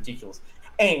yeah. so ridiculous.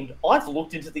 And I've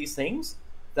looked into these things.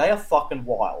 They are fucking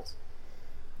wild.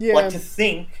 Yeah. Like, to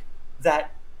think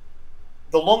that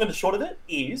the long and the short of it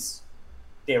is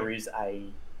there is a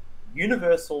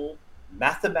universal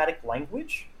mathematic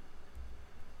language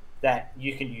that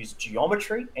you can use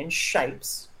geometry and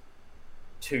shapes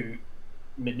to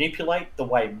manipulate the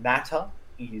way matter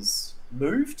is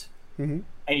moved. Mm-hmm.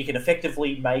 And you can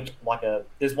effectively make like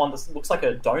there's one that looks like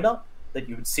a donut that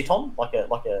you would sit on, like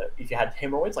a if you had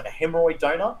hemorrhoids, like a hemorrhoid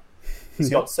donut. It's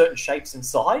got certain shapes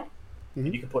inside,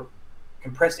 and you can put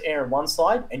compressed air on one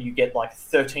side, and you get like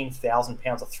 13,000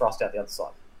 pounds of thrust out the other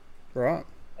side. Right.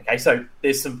 Okay, so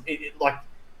there's some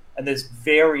and there's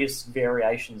various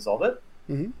variations of it.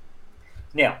 Mm-hmm.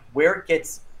 Now, where it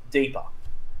gets deeper,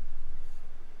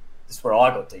 this is where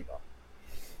I got deeper.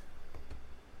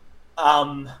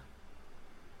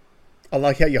 I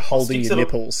like how you're holding your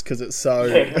nipples because it's so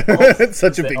it's it's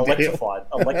such a big electrified.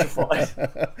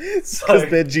 Because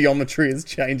their geometry is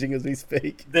changing as we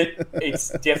speak. It's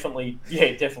definitely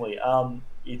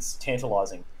it's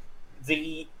tantalizing.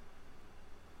 The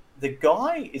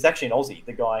guy is actually an Aussie.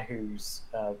 The guy who's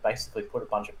basically put a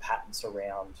bunch of patents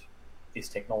around this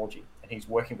technology, and he's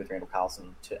working with Randall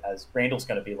Carlson as Randall's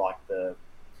going to be like the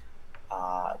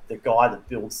guy that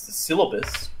builds the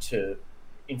syllabus to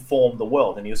inform the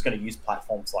world, and he was going to use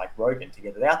platforms like Rogan to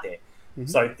get it out there. Mm-hmm.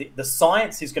 So the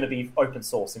science is going to be open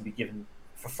source and be given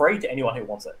for free to anyone who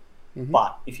wants it. Mm-hmm.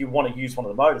 But if you want to use one of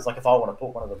the motors, like if I want to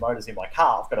put one of the motors in my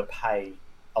car, I've got to pay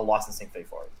a licensing fee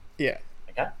for it. Yeah.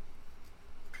 Okay.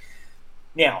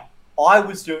 Now I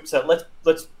was doing so.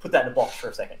 Let's put that in a box for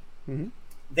a second. Mm-hmm.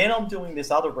 Then I'm doing this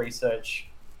other research,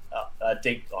 I've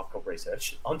got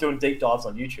research. I'm doing deep dives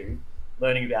on YouTube,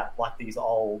 learning about like these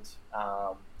old.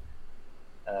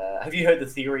 Have you heard the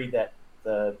theory that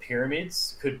the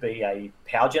pyramids could be a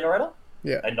power generator?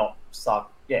 Yeah. And not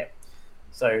suck. Yeah.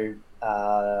 So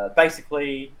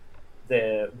basically,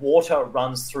 the water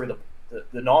runs through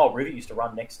the Nile River used to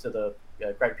run next to the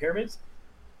Great Pyramids.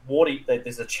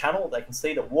 There's a channel, they can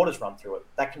see that water's run through it.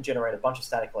 That can generate a bunch of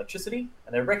static electricity,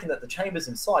 and they reckon that the chambers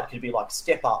inside could be like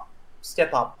step up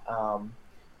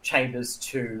chambers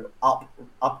to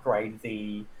upgrade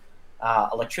the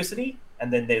electricity.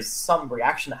 And then there's some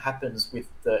reaction that happens with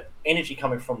the energy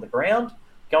coming from the ground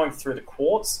going through the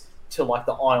quartz to like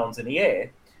the ions in the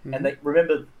air. Mm-hmm. And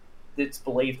remember, it's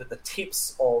believed that the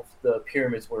tips of the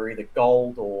pyramids were either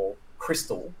gold or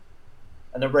crystal,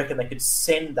 and they reckon they could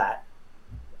send that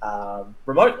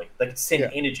remotely. They could send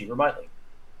energy remotely.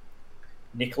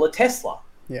 Nikola Tesla,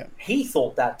 he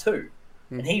thought that too.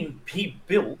 Mm-hmm. And he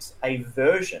built a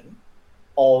version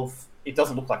of, it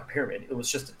doesn't look like a pyramid, it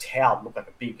was just a tower that looked like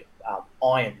a big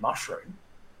iron mushroom,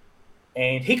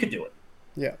 and he could do it.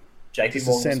 Yeah. JP just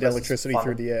to send electricity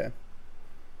through the air.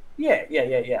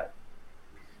 Yeah.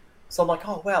 So I'm like,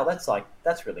 oh wow, that's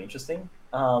really interesting.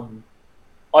 I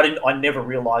never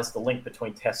realized the link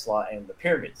between Tesla and the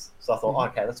pyramids. So I thought,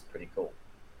 okay, that's pretty cool.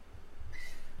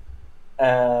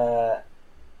 Then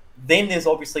there's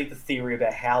obviously the theory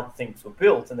about how the things were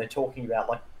built, and they're talking about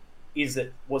like,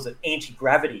 was it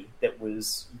anti-gravity that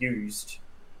was used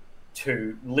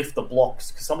to lift the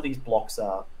blocks? Because some of these blocks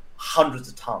are hundreds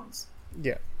of tons.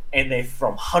 Yeah. And they're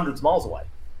from hundreds of miles away.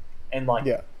 And like,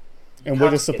 and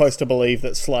we're just supposed to believe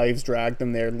that slaves dragged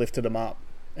them there and lifted them up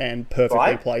and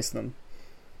perfectly placed them.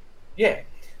 Yeah.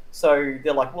 So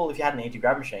they're like, well, if you had an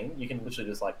anti-grav machine, you can literally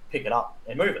just like pick it up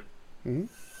and move it. Mm-hmm.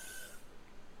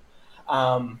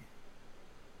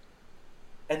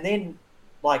 And then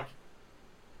like,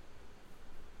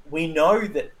 we know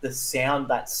that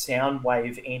that sound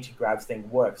wave anti-grav thing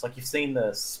works. Like, you've seen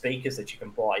the speakers that you can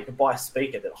buy. You can buy a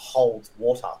speaker that holds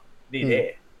water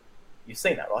mid-air. You've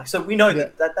seen that, right? So we know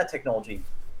that technology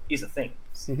is a thing.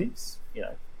 It's,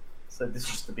 so this is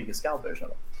just the bigger scale version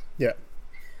of it. Yeah.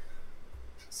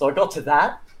 So I got to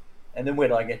that, and then where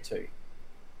did I get to?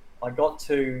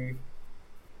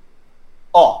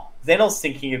 Then I was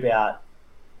thinking about,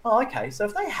 okay, so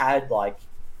if they had like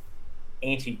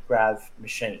anti-grav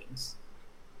machines,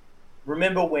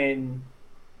 remember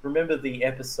the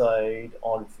episode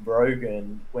on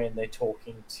Rogan when they're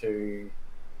talking to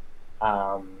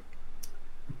Bob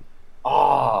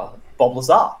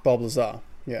Lazar,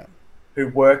 who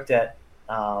worked at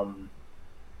not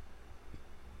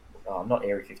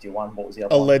Area 51, what was the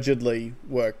other allegedly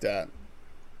one? Worked at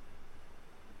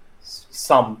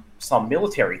some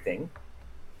military thing.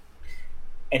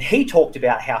 And he talked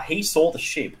about how he saw the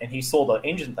ship and he saw the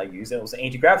engine they used, and it was an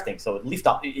anti-grav thing. So it would lift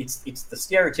up. It's the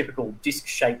stereotypical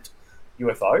disc-shaped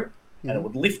UFO, and it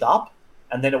would lift up,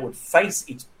 and then it would face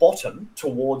its bottom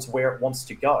towards where it wants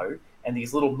to go, and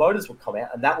these little motors would come out,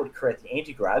 and that would create the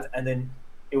anti-grav, and then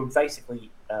it would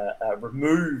basically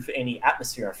remove any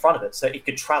atmosphere in front of it, so it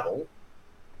could travel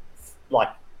like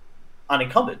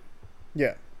unencumbered.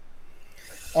 Yeah.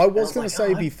 I was going to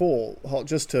say before,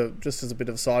 just as a bit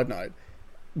of a side note,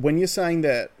 when you're saying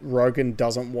that Rogan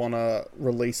doesn't want to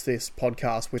release this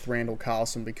podcast with Randall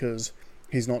Carlson because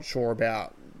he's not sure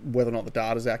about whether or not the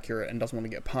data's accurate and doesn't want to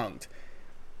get punked,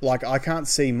 like, I can't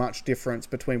see much difference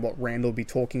between what Randall will be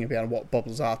talking about and what Bob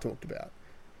Lazar talked about.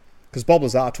 Because Bob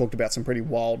Lazar talked about some pretty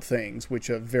wild things, which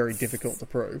are very difficult to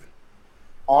prove.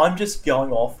 I'm just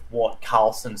going off what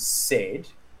Carlson said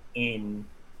in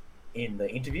the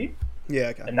interview. Yeah,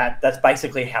 okay. And that's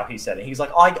basically how he said it. He's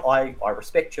like, I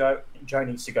respect Joe. Joe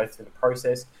needs to go through the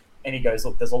process. And he goes,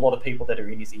 look, there's a lot of people that are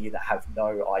in his ear that have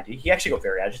no idea. He actually got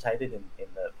very agitated in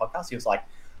the podcast. He was like,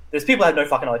 there's people that have no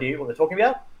fucking idea what they're talking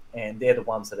about, and they're the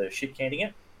ones that are shit-canning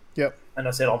it. Yep. And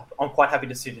I said, I'm quite happy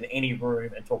to sit in any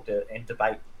room and talk to and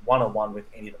debate one-on-one with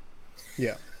any of them.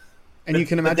 Yeah. And you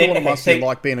can imagine what it must be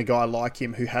like being a guy like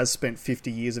him who has spent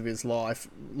 50 years of his life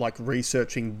like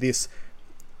researching this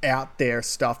out there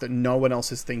stuff that no one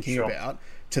else is thinking about,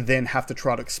 to then have to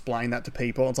try to explain that to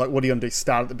people. It's like, what are you going to do?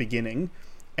 Start at the beginning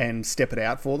and step it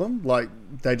out for them? Like,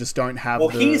 they just don't have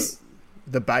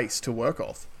the base to work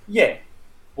off. Yeah.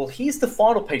 Well, here's the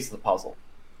final piece of the puzzle.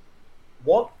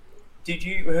 Who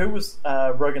was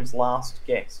Rogan's last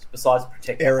guest besides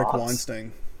Protect Eric Hearts?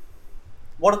 Weinstein.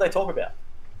 What did they talk about?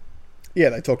 Yeah,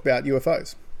 they talked about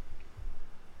UFOs.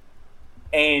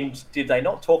 And did they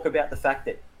not talk about the fact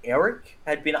that Eric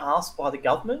had been asked by the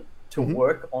government to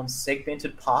work on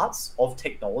segmented parts of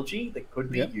technology that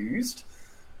could be used?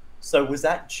 So was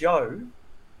that Joe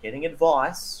getting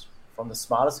advice from the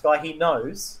smartest guy he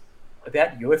knows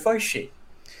about UFO shit?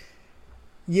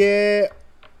 Yeah,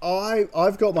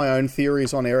 I've got my own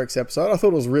theories on Eric's episode. I thought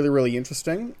it was really, really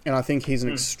interesting, and I think he's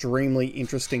an extremely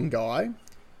interesting guy.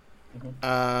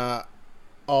 I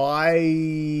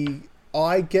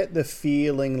get the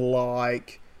feeling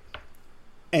like,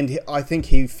 and I think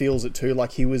he feels it too,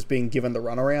 like he was being given the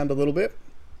runaround a little bit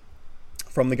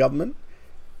from the government.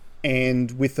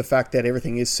 And with the fact that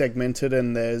everything is segmented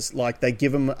and there's like, they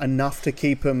give him enough to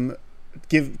keep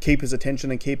his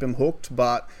attention and keep him hooked,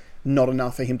 but not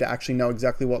enough for him to actually know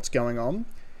exactly what's going on.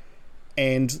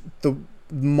 And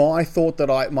my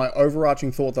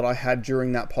overarching thought that I had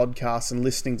during that podcast and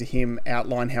listening to him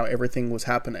outline how everything was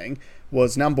happening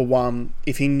was, number one,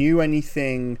 if he knew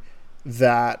anything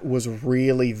that was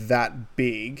really that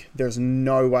big, there's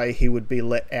no way he would be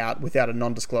let out without a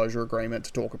non-disclosure agreement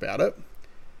to talk about it.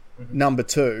 Number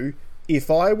two,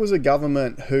 if I was a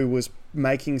government who was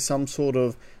making some sort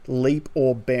of leap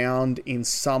or bound in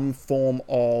some form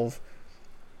of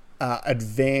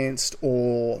advanced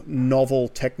or novel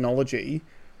technology,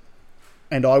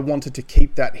 and I wanted to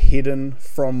keep that hidden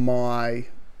from my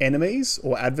enemies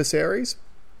or adversaries,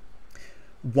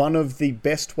 one of the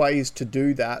best ways to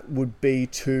do that would be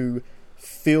to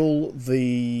fill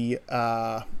the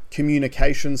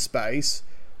communication space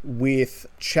with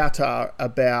chatter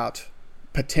about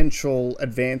potential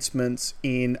advancements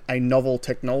in a novel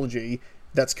technology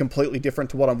that's completely different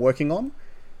to what I'm working on,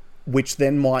 which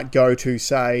then might go to,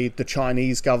 say, the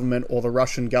Chinese government or the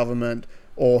Russian government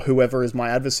or whoever is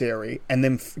my adversary, and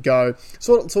then go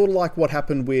sort of like what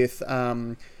happened with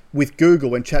Google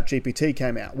when ChatGPT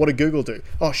came out. What did Google do?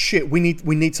 Oh shit, we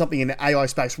need something in the AI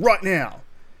space right now.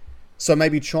 So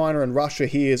maybe China and Russia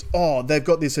hears, oh, they've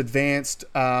got this advanced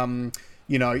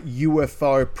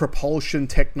UFO propulsion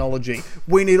technology.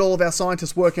 We need all of our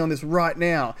scientists working on this right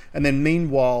now. And then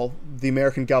meanwhile, the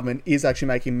American government is actually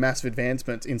making massive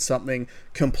advancements in something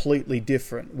completely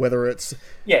different, whether it's,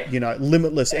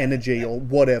 limitless energy or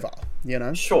whatever,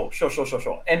 Sure.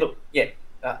 And look,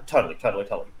 totally.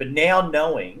 But now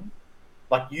knowing,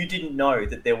 like, you didn't know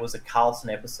that there was a Carlson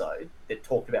episode that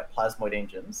talked about plasmoid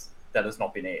engines that has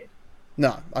not been aired.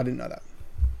 No, I didn't know that.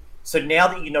 So now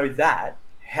that you know that,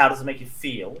 how does it make you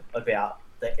feel about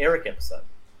the Eric episode?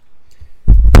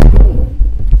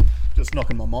 Just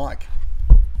knocking my mic.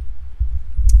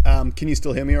 Can you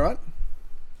still hear me all right?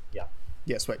 Yeah.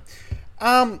 Yeah, sweet.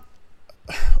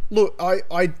 Look,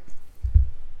 I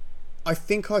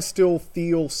think I still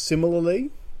feel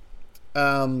similarly.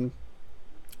 I've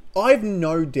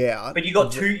no doubt. But you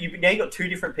got two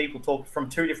different people talk from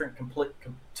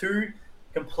two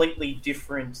completely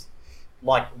different.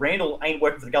 Like, Randall ain't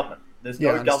working for the government. There's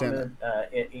no government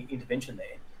intervention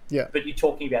there. Yeah. But you're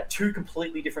talking about two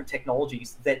completely different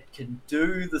technologies that can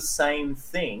do the same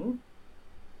thing.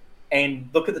 And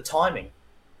look at the timing.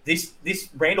 This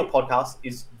Randall podcast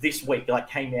is this week, like,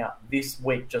 came out this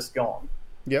week, just gone.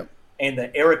 Yep. and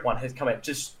the Eric one has come out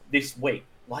just this week.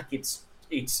 Like it's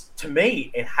to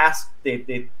me, it has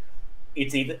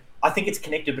it's either. I think it's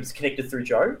connected, but it's connected through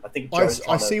Joe. I think Joe's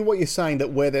I see what you're saying,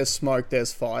 that where there's smoke,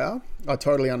 there's fire. I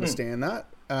totally understand that.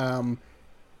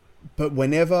 But when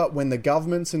the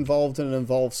government's involved and it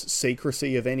involves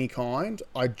secrecy of any kind,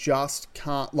 I just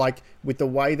can't, like, with the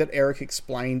way that Eric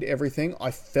explained everything, I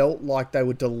felt like they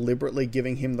were deliberately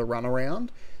giving him the runaround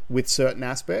with certain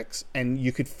aspects, and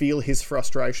you could feel his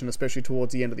frustration, especially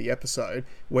towards the end of the episode,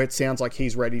 where it sounds like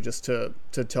he's ready just to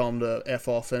tell him to F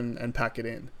off and pack it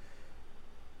in.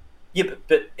 Yeah,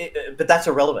 but that's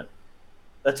irrelevant.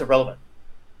 That's irrelevant.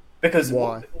 Because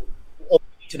why? All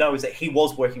you need to know is that he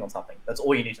was working on something. That's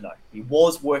all you need to know. He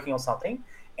was working on something,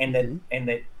 and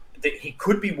that he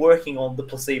could be working on the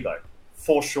placebo,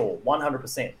 for sure,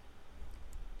 100%.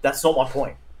 That's not my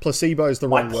point. Placebo is the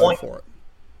wrong word for it.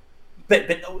 But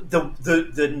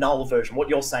the null version, what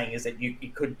you're saying is that he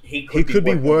could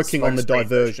be working on the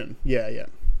diversion. Yeah.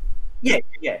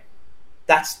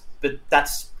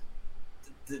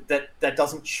 That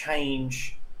doesn't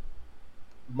change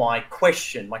my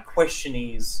question. My question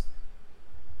is,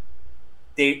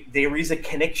 there is a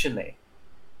connection there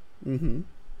in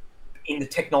the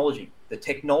technology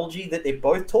that they're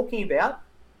both talking about,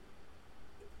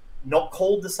 not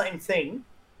called the same thing,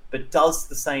 but does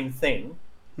the same thing.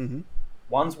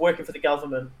 One's working for the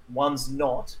government, one's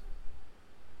not,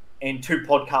 and 2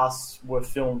 podcasts were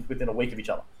filmed within a week of each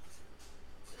other.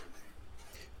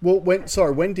 Well,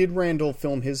 when did Randall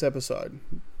film his episode?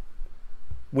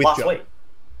 With Joe?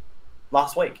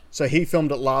 Last week. So he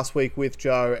filmed it last week with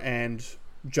Joe, and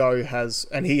he has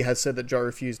said that Joe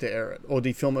refused to air it, or did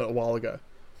he film it a while ago?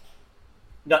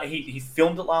 No, he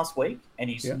filmed it last week, and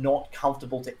he's not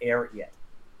comfortable to air it yet.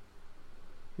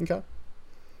 Okay.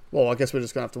 Well, I guess we're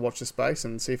just going to have to watch the space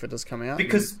and see if it does come out.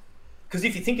 Because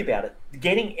if you think about it,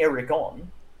 getting Eric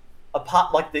on,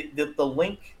 apart, like the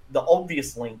link, the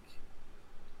obvious link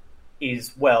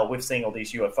is, well, we've seen all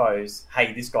these UFOs.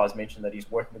 Hey, this guy's mentioned that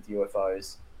he's working with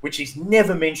UFOs, which he's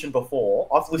never mentioned before.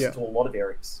 I've listened to a lot of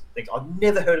Eric's things. I've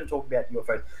never heard him talk about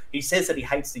UFOs. He says that he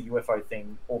hates the UFO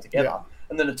thing altogether.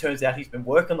 And then it turns out he's been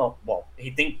working on,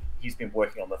 he's been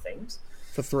working on the things.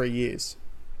 For 3 years.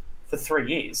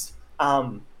 The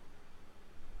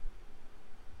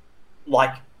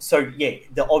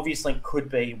obvious link could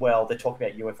be, well, they're talking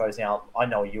about UFOs now. I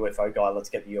know a UFO guy. Let's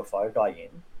get the UFO guy in.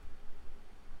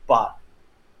 But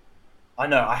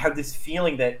I have this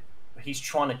feeling that he's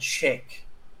trying to check,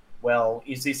 well,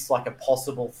 is this like a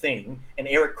possible thing? And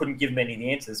Eric couldn't give him any of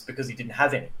the answers because he didn't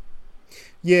have any.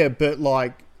 Yeah, but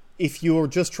like, if you're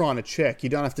just trying to check, you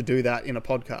don't have to do that in a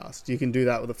podcast. You can do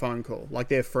that with a phone call. Like,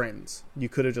 they're friends. You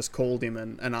could have just called him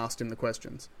and asked him the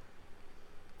questions.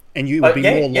 And you would be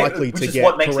more likely to get... Which is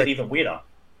what makes it even weirder.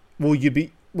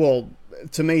 Well,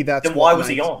 to me, that's... Then why was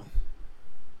he on?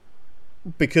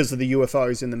 Because of the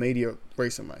UFOs in the media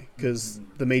recently. Because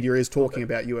the media is talking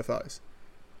about UFOs.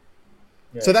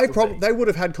 Yeah, so they would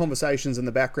have had conversations in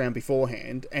the background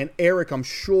beforehand, and Eric, I'm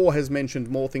sure, has mentioned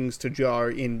more things to Joe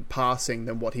in passing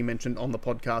than what he mentioned on the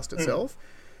podcast itself.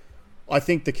 I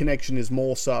think the connection is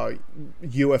more so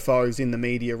UFOs in the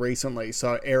media recently,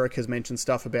 so Eric has mentioned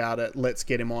stuff about it, let's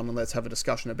get him on and let's have a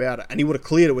discussion about it. And he would have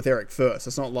cleared it with Eric first.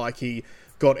 It's not like he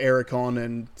got Eric on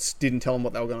and didn't tell him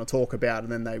what they were going to talk about,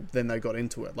 and then they got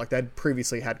into it. Like, they'd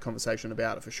previously had conversation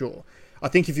about it for sure. I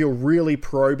think if you're really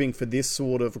probing for this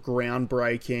sort of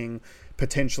groundbreaking,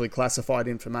 potentially classified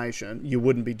information, you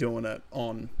wouldn't be doing it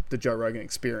on the Joe Rogan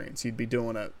Experience. You'd be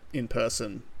doing it in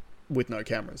person with no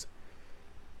cameras.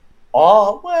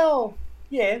 Oh, well,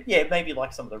 yeah, maybe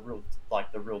like some of the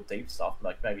real deep stuff.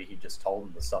 Like, maybe he just told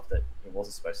them the stuff that he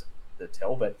wasn't supposed to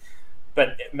tell, but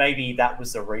maybe that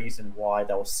was the reason why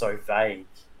they were so vague,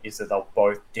 is that they were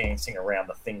both dancing around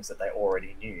the things that they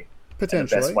already knew.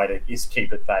 Potentially. And the best way is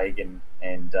keep it vague and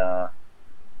I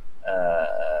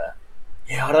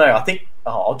don't know. I think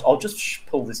I'll just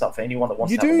pull this up for anyone that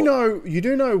wants to have a look. You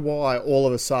do know why all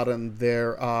of a sudden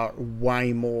there are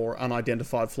way more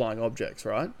unidentified flying objects,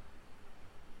 right?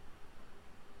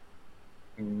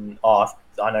 I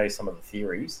know some of the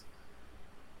theories.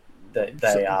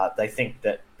 That they think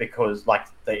that because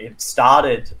it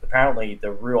started, apparently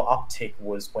the real uptick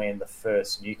was when the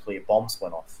first nuclear bombs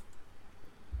went off.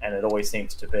 And it always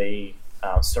seems to be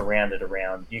surrounded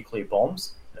around nuclear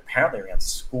bombs, and apparently around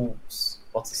schools.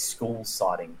 Lots of school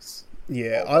sightings.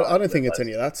 Yeah, I don't think it's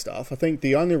any of that stuff. I think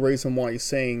the only reason why you're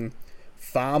seeing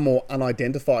far more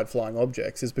unidentified flying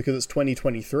objects is because it's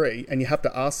 2023, and you have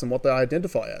to ask them what they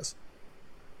identify as.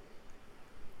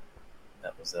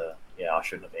 That was a Yeah, I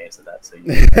shouldn't have answered that.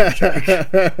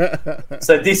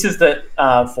 So this is the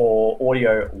for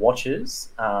audio watchers.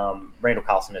 Randall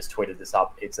Carlson has tweeted this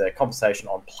up. It's a conversation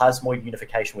on plasmoid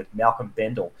unification with Malcolm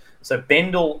Bendel. So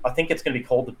Bendel, I think it's going to be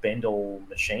called the Bendel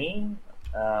machine.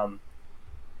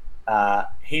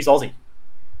 He's Aussie.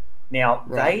 Now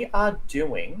they are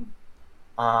doing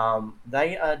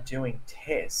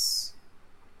tests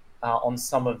on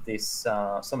some of this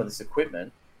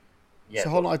equipment. Yeah, so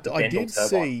hold on, I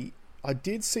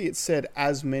did see it said,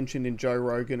 as mentioned in Joe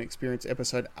Rogan Experience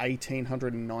episode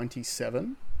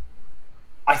 1897.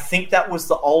 I think that was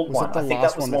the old one. I think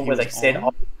that was the one where they said,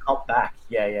 "I'll come back."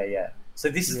 Yeah. So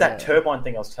this is that turbine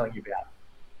thing I was telling you about.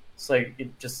 So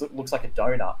it just looks like a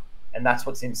donut, and that's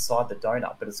what's inside the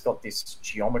donut, but it's got this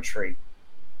geometry.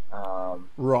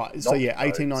 Right. So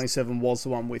 1897 was the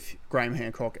one with Graham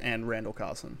Hancock and Randall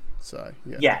Carlson. So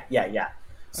yeah.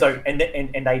 So and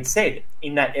they'd said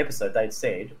in that episode,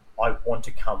 I want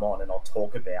to come on and I'll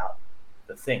talk about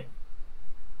the thing.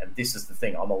 And this is the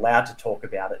thing. I'm allowed to talk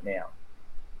about it now.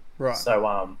 Right.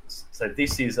 So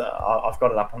this is I've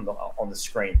got it up on the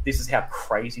screen. This is how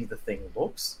crazy the thing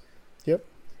looks. Yep.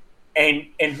 And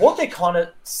what they're kind of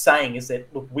saying is that,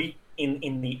 look, we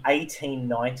in the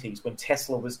 1890s when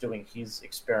Tesla was doing his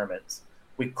experiments,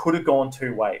 we could have gone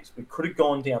two ways. We could have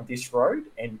gone down this road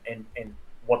and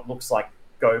what looks like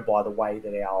go by the way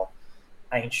that our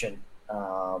ancient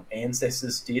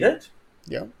ancestors did it,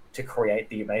 to create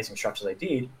the amazing structure they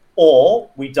did, or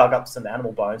we dug up some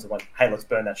animal bones and went, hey, let's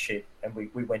burn that shit, and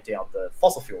we went down the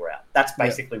fossil fuel route. That's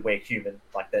basically where human,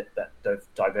 like that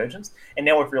divergence. And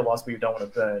now we've realized we don't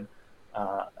want to burn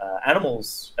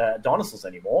dinosaurs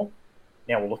anymore.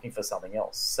 Now we're looking for something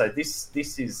else. So this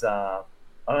is I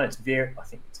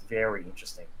think it's very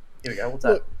interesting. Here we go. What's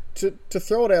that? To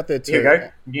throw it out there too.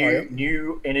 Here we go.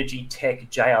 New Energy Tech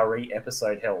JRE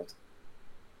episode held.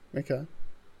 Okay.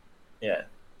 Yeah.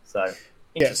 So.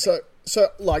 Yeah. So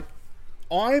like,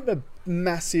 I'm a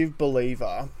massive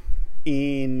believer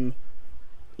in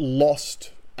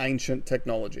lost ancient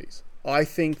technologies. I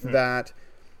think that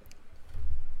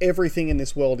everything in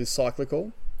this world is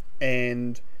cyclical,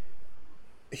 and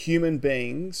human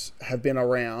beings have been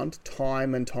around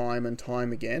time and time and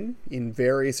time again in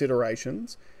various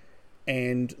iterations,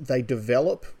 and they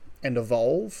develop and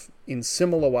evolve in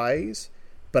similar ways,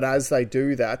 but as they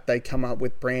do that, they come up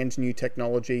with brand new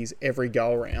technologies every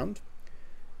go around.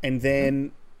 And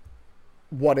then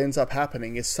what ends up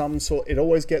happening is it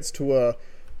always gets to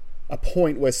a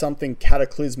point where something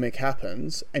cataclysmic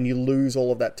happens and you lose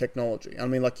all of that technology. I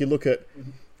mean, like, you look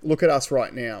at us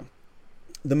right now.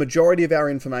 The majority of our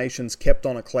information's kept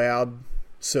on a cloud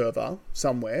server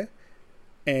somewhere,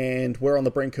 and we're on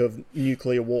the brink of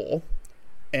nuclear war.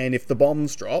 And if the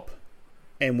bombs drop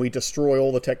and we destroy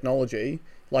all the technology,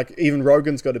 like, even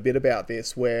Rogan's got a bit about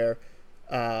this where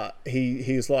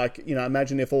he's like,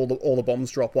 imagine if all the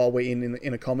bombs drop while we're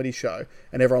in a comedy show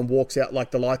and everyone walks out,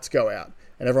 like the lights go out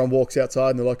and everyone walks outside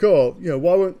and they're like, oh,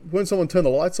 why won't someone turn the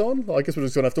lights on? I guess we're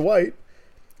just gonna have to wait.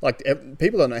 Like,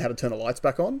 people don't know how to turn the lights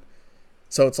back on.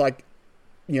 So it's like,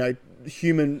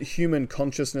 human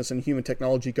consciousness and human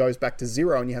technology goes back to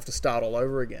zero and you have to start all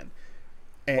over again.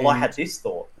 And I had this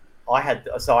thought. I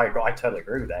totally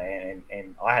agree with that.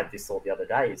 And I had this thought the other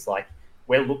day. It's like,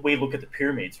 we look at the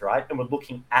pyramids, right? And we're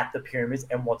looking at the pyramids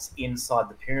and what's inside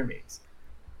the pyramids.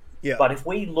 Yeah. But if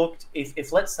we looked,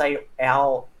 if let's say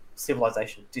our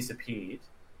civilization disappeared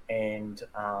and,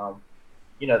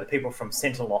 the people from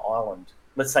Sentinel Island,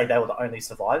 let's say they were the only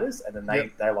survivors, and then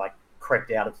they like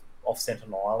crept out off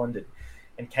Sentinel Island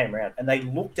and came around, and they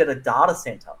looked at a data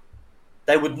center.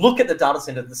 They would look at the data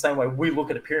center the same way we look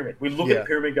at a pyramid. We look at a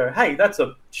pyramid and go, hey, that's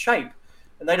a shape.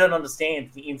 And they don't understand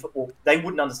they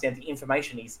wouldn't understand the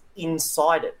information is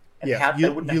inside it. And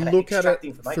you look at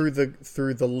it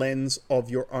through the lens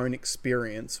of your own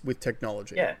experience with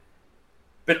technology. Yeah.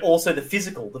 But also the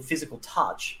physical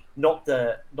touch, not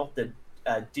the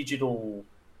digital.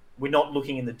 We're not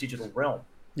looking in the digital realm.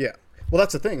 Yeah. Well,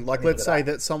 that's the thing. Like, let's say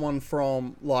that someone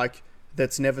from, like,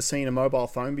 that's never seen a mobile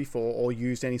phone before or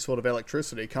used any sort of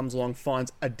electricity comes along,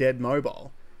 finds a dead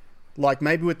mobile. Like,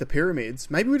 maybe with the pyramids,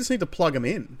 maybe we just need to plug them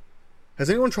in. Has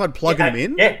anyone tried plugging them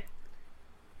in? Yeah.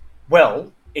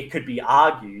 Well, it could be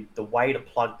argued the way to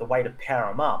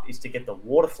power them up is to get the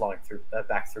water flowing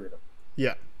back through them.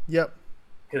 Yeah. Yep.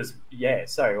 Because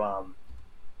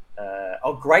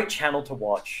a great channel to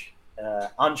watch,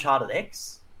 Uncharted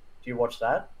X. Do you watch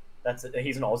that?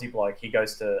 He's an Aussie bloke. He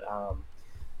goes to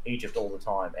Egypt all the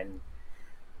time, and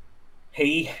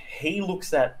he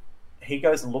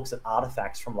goes and looks at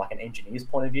artifacts from like an engineer's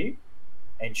point of view,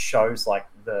 and shows like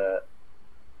the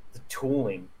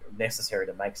tooling necessary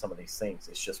to make some of these things.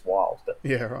 It's just wild. But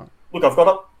Yeah, right. look, I've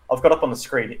got up on the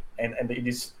screen, and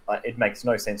it makes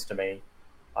no sense to me.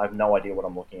 I have no idea what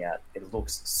I'm looking at. It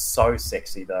looks so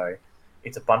sexy though.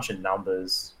 It's a bunch of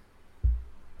numbers.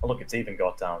 Oh, look, it's even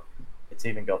got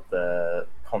the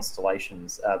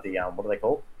constellations. What are they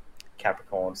called?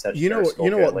 Capricorn, Sagittarius. You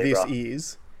know what Libra. this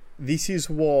is? This is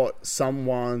what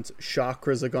someone's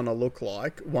chakras are going to look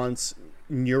like once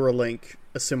Neuralink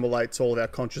assimilates all of our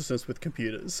consciousness with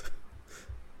computers.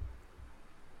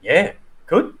 Yeah,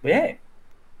 good. Yeah.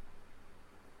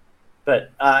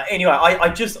 But anyway, I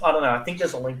don't know. I think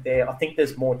there's a link there. I think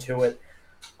there's more to it.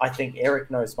 I think Eric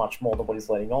knows much more than what he's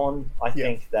letting on. I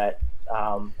think that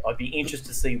I'd be interested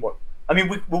to see what... I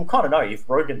mean, we'll kind of know if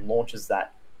Rogan launches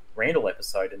that Randall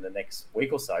episode in the next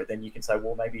week or so, then you can say,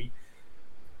 well, maybe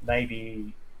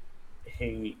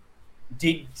he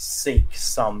did seek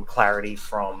some clarity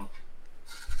from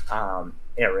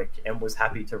Eric and was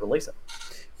happy to release it.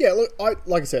 Yeah, look,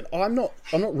 like I said, I'm not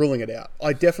ruling it out.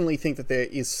 I definitely think that there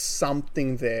is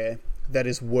something there that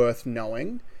is worth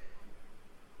knowing.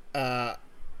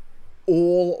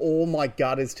 All my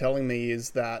gut is telling me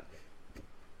is that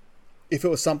if it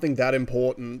was something that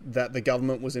important that the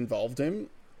government was involved in,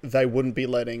 they wouldn't be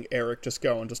letting Eric just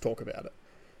go and just talk about it.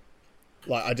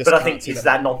 Like, I just. But I think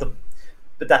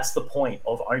But that's the point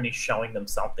of only showing them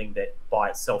something that by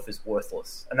itself is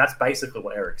worthless, and that's basically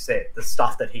what Eric said. The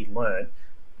stuff that he learned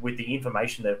with the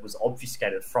information that was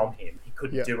obfuscated from him, he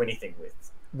couldn't do anything with.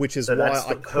 Which is why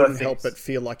I couldn't help but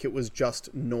feel like it was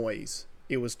just noise.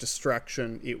 It was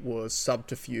distraction. It was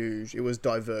subterfuge. It was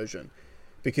diversion.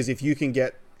 Because if you can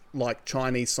get like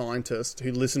Chinese scientists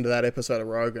who listen to that episode of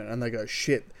Rogan and they go,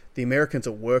 shit, the Americans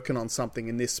are working on something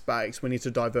in this space. We need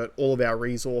to divert all of our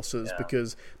resources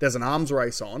because there's an arms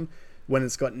race on, when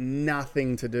it's got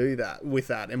nothing to do with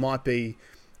that.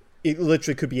 It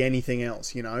literally could be anything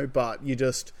else, but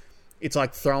it's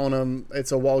like throwing them,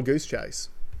 it's a wild goose chase.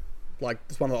 Like,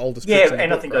 it's one of the oldest tricks in the and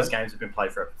book, I think right? those games have been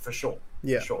played for sure.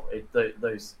 Yeah. For sure.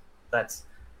 That's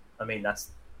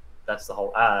the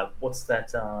whole... what's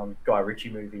that Guy Ritchie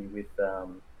movie with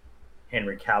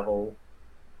Henry Cavill?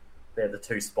 They're the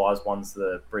two spies. One's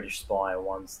the British spy and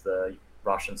one's the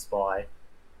Russian spy.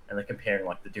 And they're comparing,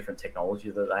 like, the different technology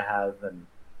that they have. And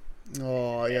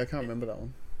I can't remember that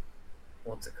one.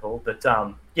 What's it called? But,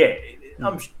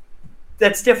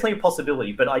 that's definitely a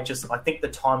possibility. But I think the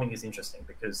timing is interesting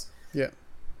because... Yeah.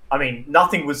 I mean,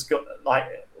 nothing was...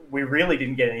 we really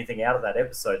didn't get anything out of that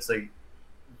episode, so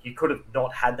you could have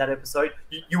not had that episode.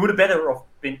 You would have better off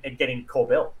been getting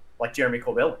Corbell, like Jeremy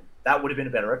Corbell. That would have been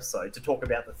a better episode to talk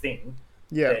about the thing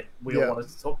that we all wanted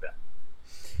to talk about.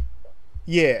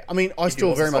 Yeah, I mean, I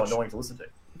still very much... annoying to listen to.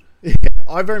 Yeah,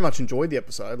 I very much enjoyed the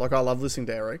episode. Like, I love listening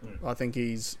to Eric. I think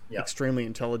he's extremely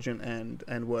intelligent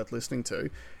and worth listening to.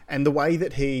 And the way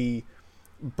that he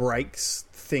breaks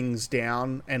things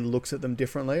down and looks at them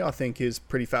differently, I think is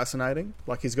pretty fascinating.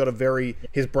 Like, he's got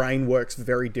his brain works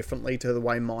very differently to the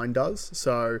way mine does.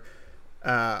 So,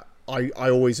 I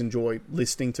always enjoy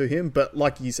listening to him. But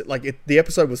like you said, the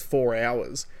episode was 4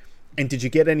 hours. And did you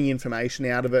get any information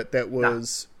out of it that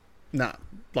was... Nah,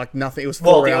 like nothing. It was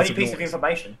 4 hours of noise.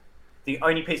 The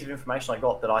only piece of information I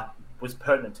got that was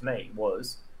pertinent to me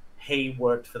was he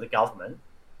worked for the government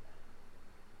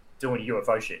doing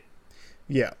UFO shit.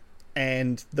 Yeah.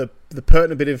 And the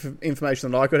pertinent bit of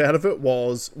information that I got out of it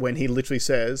was when he literally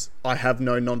says, I have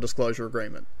no non-disclosure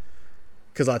agreement.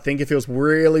 Because I think if he was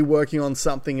really working on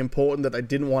something important that they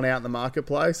didn't want out in the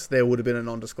marketplace, there would have been a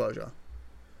non-disclosure.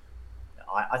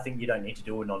 I think you don't need to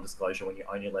do a non-disclosure when you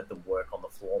only let them work on the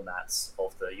floor mats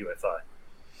of the UFO.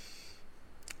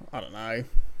 I don't know.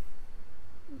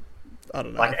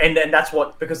 Like, and that's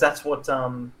what Lazar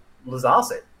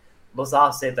said.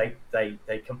 Lazar said they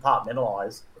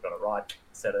compartmentalize. I got it right.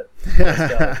 Said it.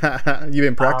 You've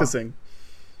been practicing.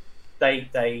 I'm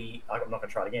not going to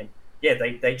try it again. Yeah,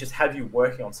 they just have you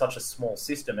working on such a small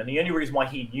system, and the only reason why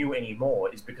he knew any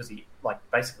more is because he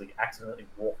basically accidentally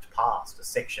walked past a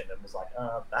section and was like,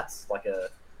 that's like a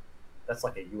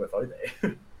UFO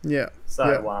there. Yeah. So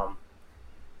I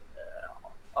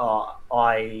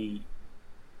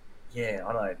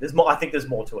don't know. There's more. I think there's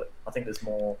more to it. I think there's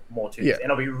more to it,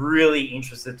 and I'll be really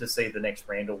interested to see the next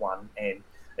Randall one. And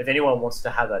if anyone wants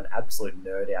to have an absolute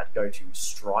nerd out, go to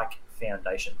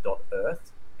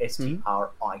strikefoundation.earth.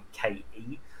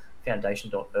 STRIKE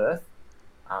foundation.earth,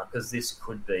 because this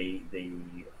could be the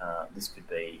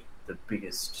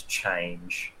biggest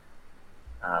change.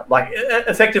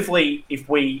 Effectively, if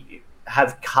we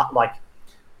have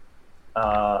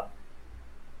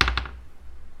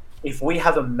if we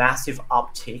have a massive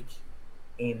uptick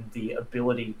in the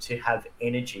ability to have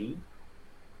energy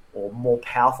or more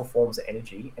powerful forms of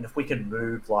energy, and if we can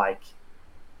move like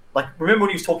remember when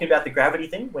he was talking about the gravity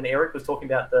thing, when Eric was talking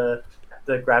about the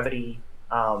gravity,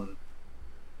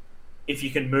 if you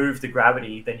can move the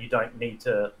gravity, then you don't need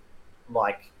to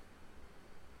like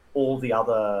all the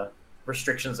other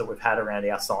restrictions that we've had around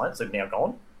our science have now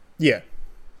gone. Yeah.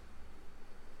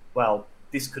 Well,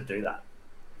 this could do that.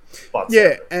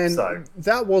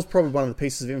 That was probably one of the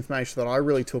pieces of information that I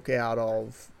really took out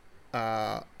of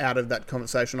that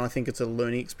conversation. I think it's a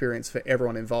learning experience for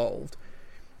everyone involved.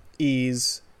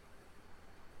 Is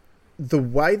the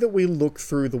way that we look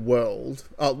at the world,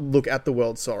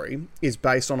 is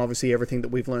based on obviously everything that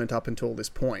we've learned up until this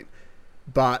point.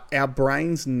 But our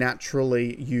brains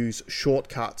naturally use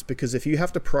shortcuts, because if you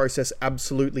have to process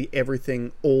absolutely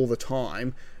everything all the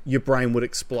time, your brain would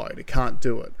explode. It can't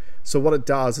do it. So what it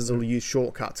does is it'll use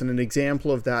shortcuts. And an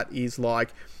example of that is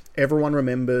like, everyone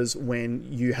remembers when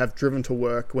you have driven to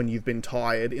work when you've been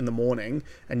tired in the morning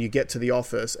and you get to the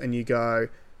office and you go,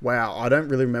 wow, I don't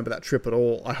really remember that trip at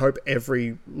all. I hope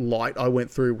every light I went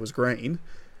through was green.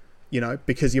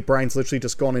 Because your brain's literally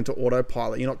just gone into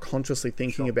autopilot. You're not consciously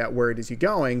thinking about where it is you're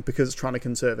going because it's trying to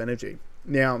conserve energy.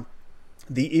 Now,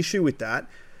 the issue with that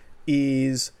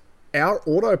is our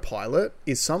autopilot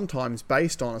is sometimes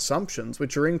based on assumptions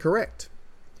which are incorrect.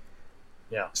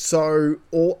 Yeah. So,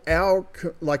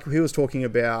 like he was talking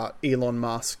about Elon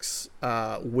Musk's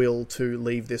will to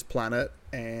leave this planet,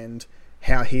 and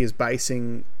how he is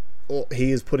putting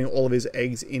all of his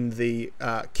eggs in the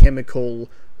chemical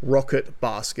rocket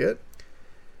basket,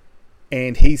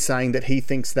 and he's saying that he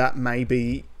thinks that may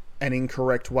be an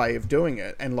incorrect way of doing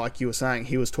it. And like you were saying,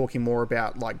 he was talking more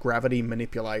about like gravity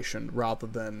manipulation rather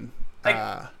than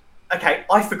okay,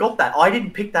 I forgot that. I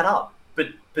didn't pick that up, but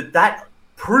that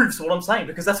proves what I'm saying,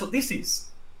 because that's what this is.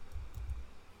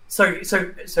 So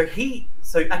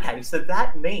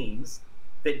that means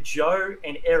that Joe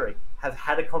and Eric have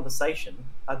had a conversation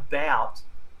about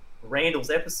Randall's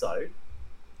episode,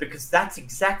 because that's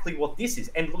exactly what this is.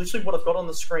 And literally what I've got on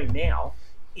the screen now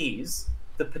is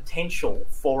the potential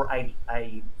for a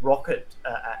rocket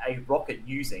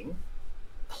using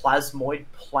plasmoid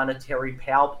planetary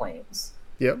power plants.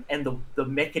 Yep. And the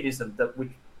mechanism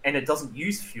and it doesn't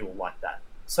use fuel like that.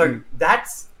 So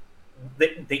that's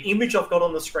the image I've got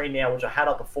on the screen now, which I had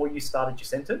up before you started your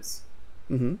sentence,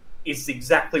 is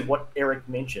exactly what Eric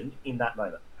mentioned in that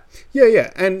moment.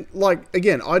 Yeah, and like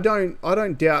again, I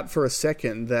don't doubt for a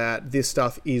second that this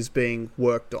stuff is being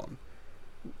worked on.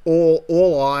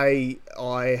 All I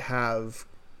have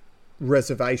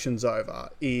reservations over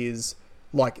is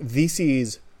like, this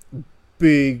is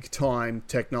big time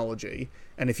technology,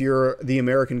 and if you're the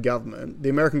American government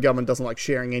doesn't like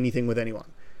sharing anything with anyone.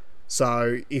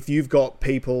 So if you've got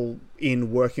people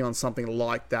working on something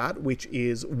like that, which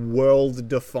is world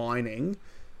defining,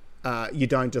 you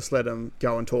don't just let them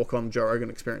go and talk on Joe Rogan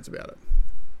Experience about it.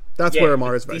 That's where my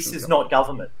reservations This is not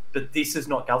government. But this is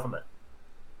not government.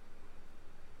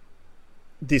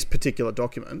 This particular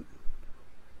document.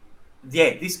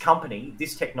 Yeah, this company,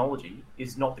 this technology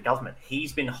is not the government.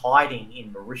 He's been hiding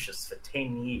in Mauritius for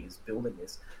 10 years, building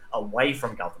this away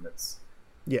from governments.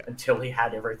 Yeah. Until he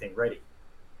had everything ready.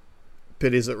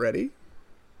 But is it ready?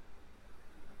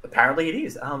 Apparently it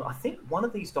is. I think one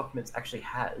of these documents actually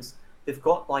they've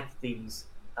got like these,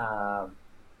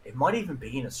 it might even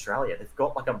be in Australia. They've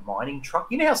got like a mining truck.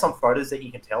 You know how some photos that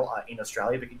you can tell are in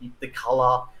Australia, because the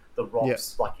colour, the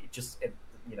rocks, like it just, and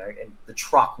the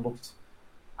truck looked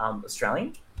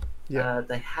Australian. Yeah.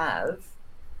 They have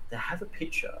a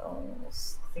picture. I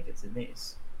think it's in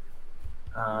this.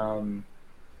 I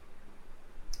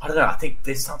don't know. I think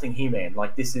there's something here, man.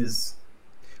 Like, this is...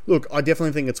 Look, I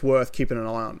definitely think it's worth keeping an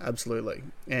eye on, absolutely.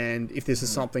 And if this is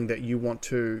something that you want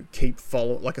to keep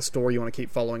like a story you want to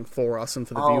keep following for us and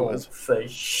for the viewers, for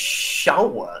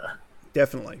sure,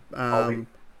 definitely. I'll be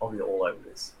all over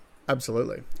this.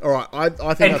 Absolutely. All right, I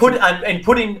think. And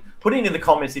put in the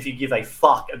comments if you give a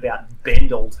fuck about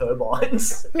Bendel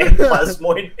turbines and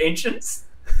plasmoid engines,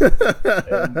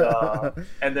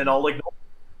 and then I'll ignore.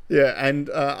 Yeah, and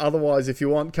otherwise, if you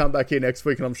want, come back here next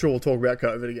week, and I'm sure we'll talk about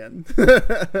COVID again.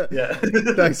 Yeah.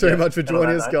 Thanks very much for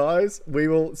joining us, guys. We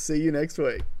will see you next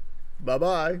week.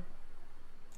 Bye-bye.